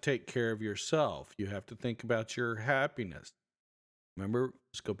have to take care of yourself. You have to think about your happiness. Remember,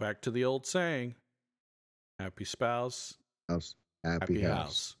 let's go back to the old saying, happy spouse, House. Happy happy house.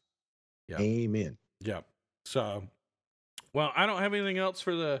 house. Yep. Amen. Yep. So, well, I don't have anything else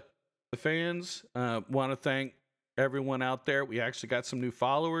for the fans. Want to thank everyone out there. We actually got some new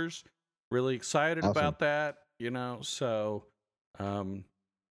followers. Really excited Awesome. about that. So,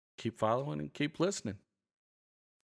 keep following and keep listening.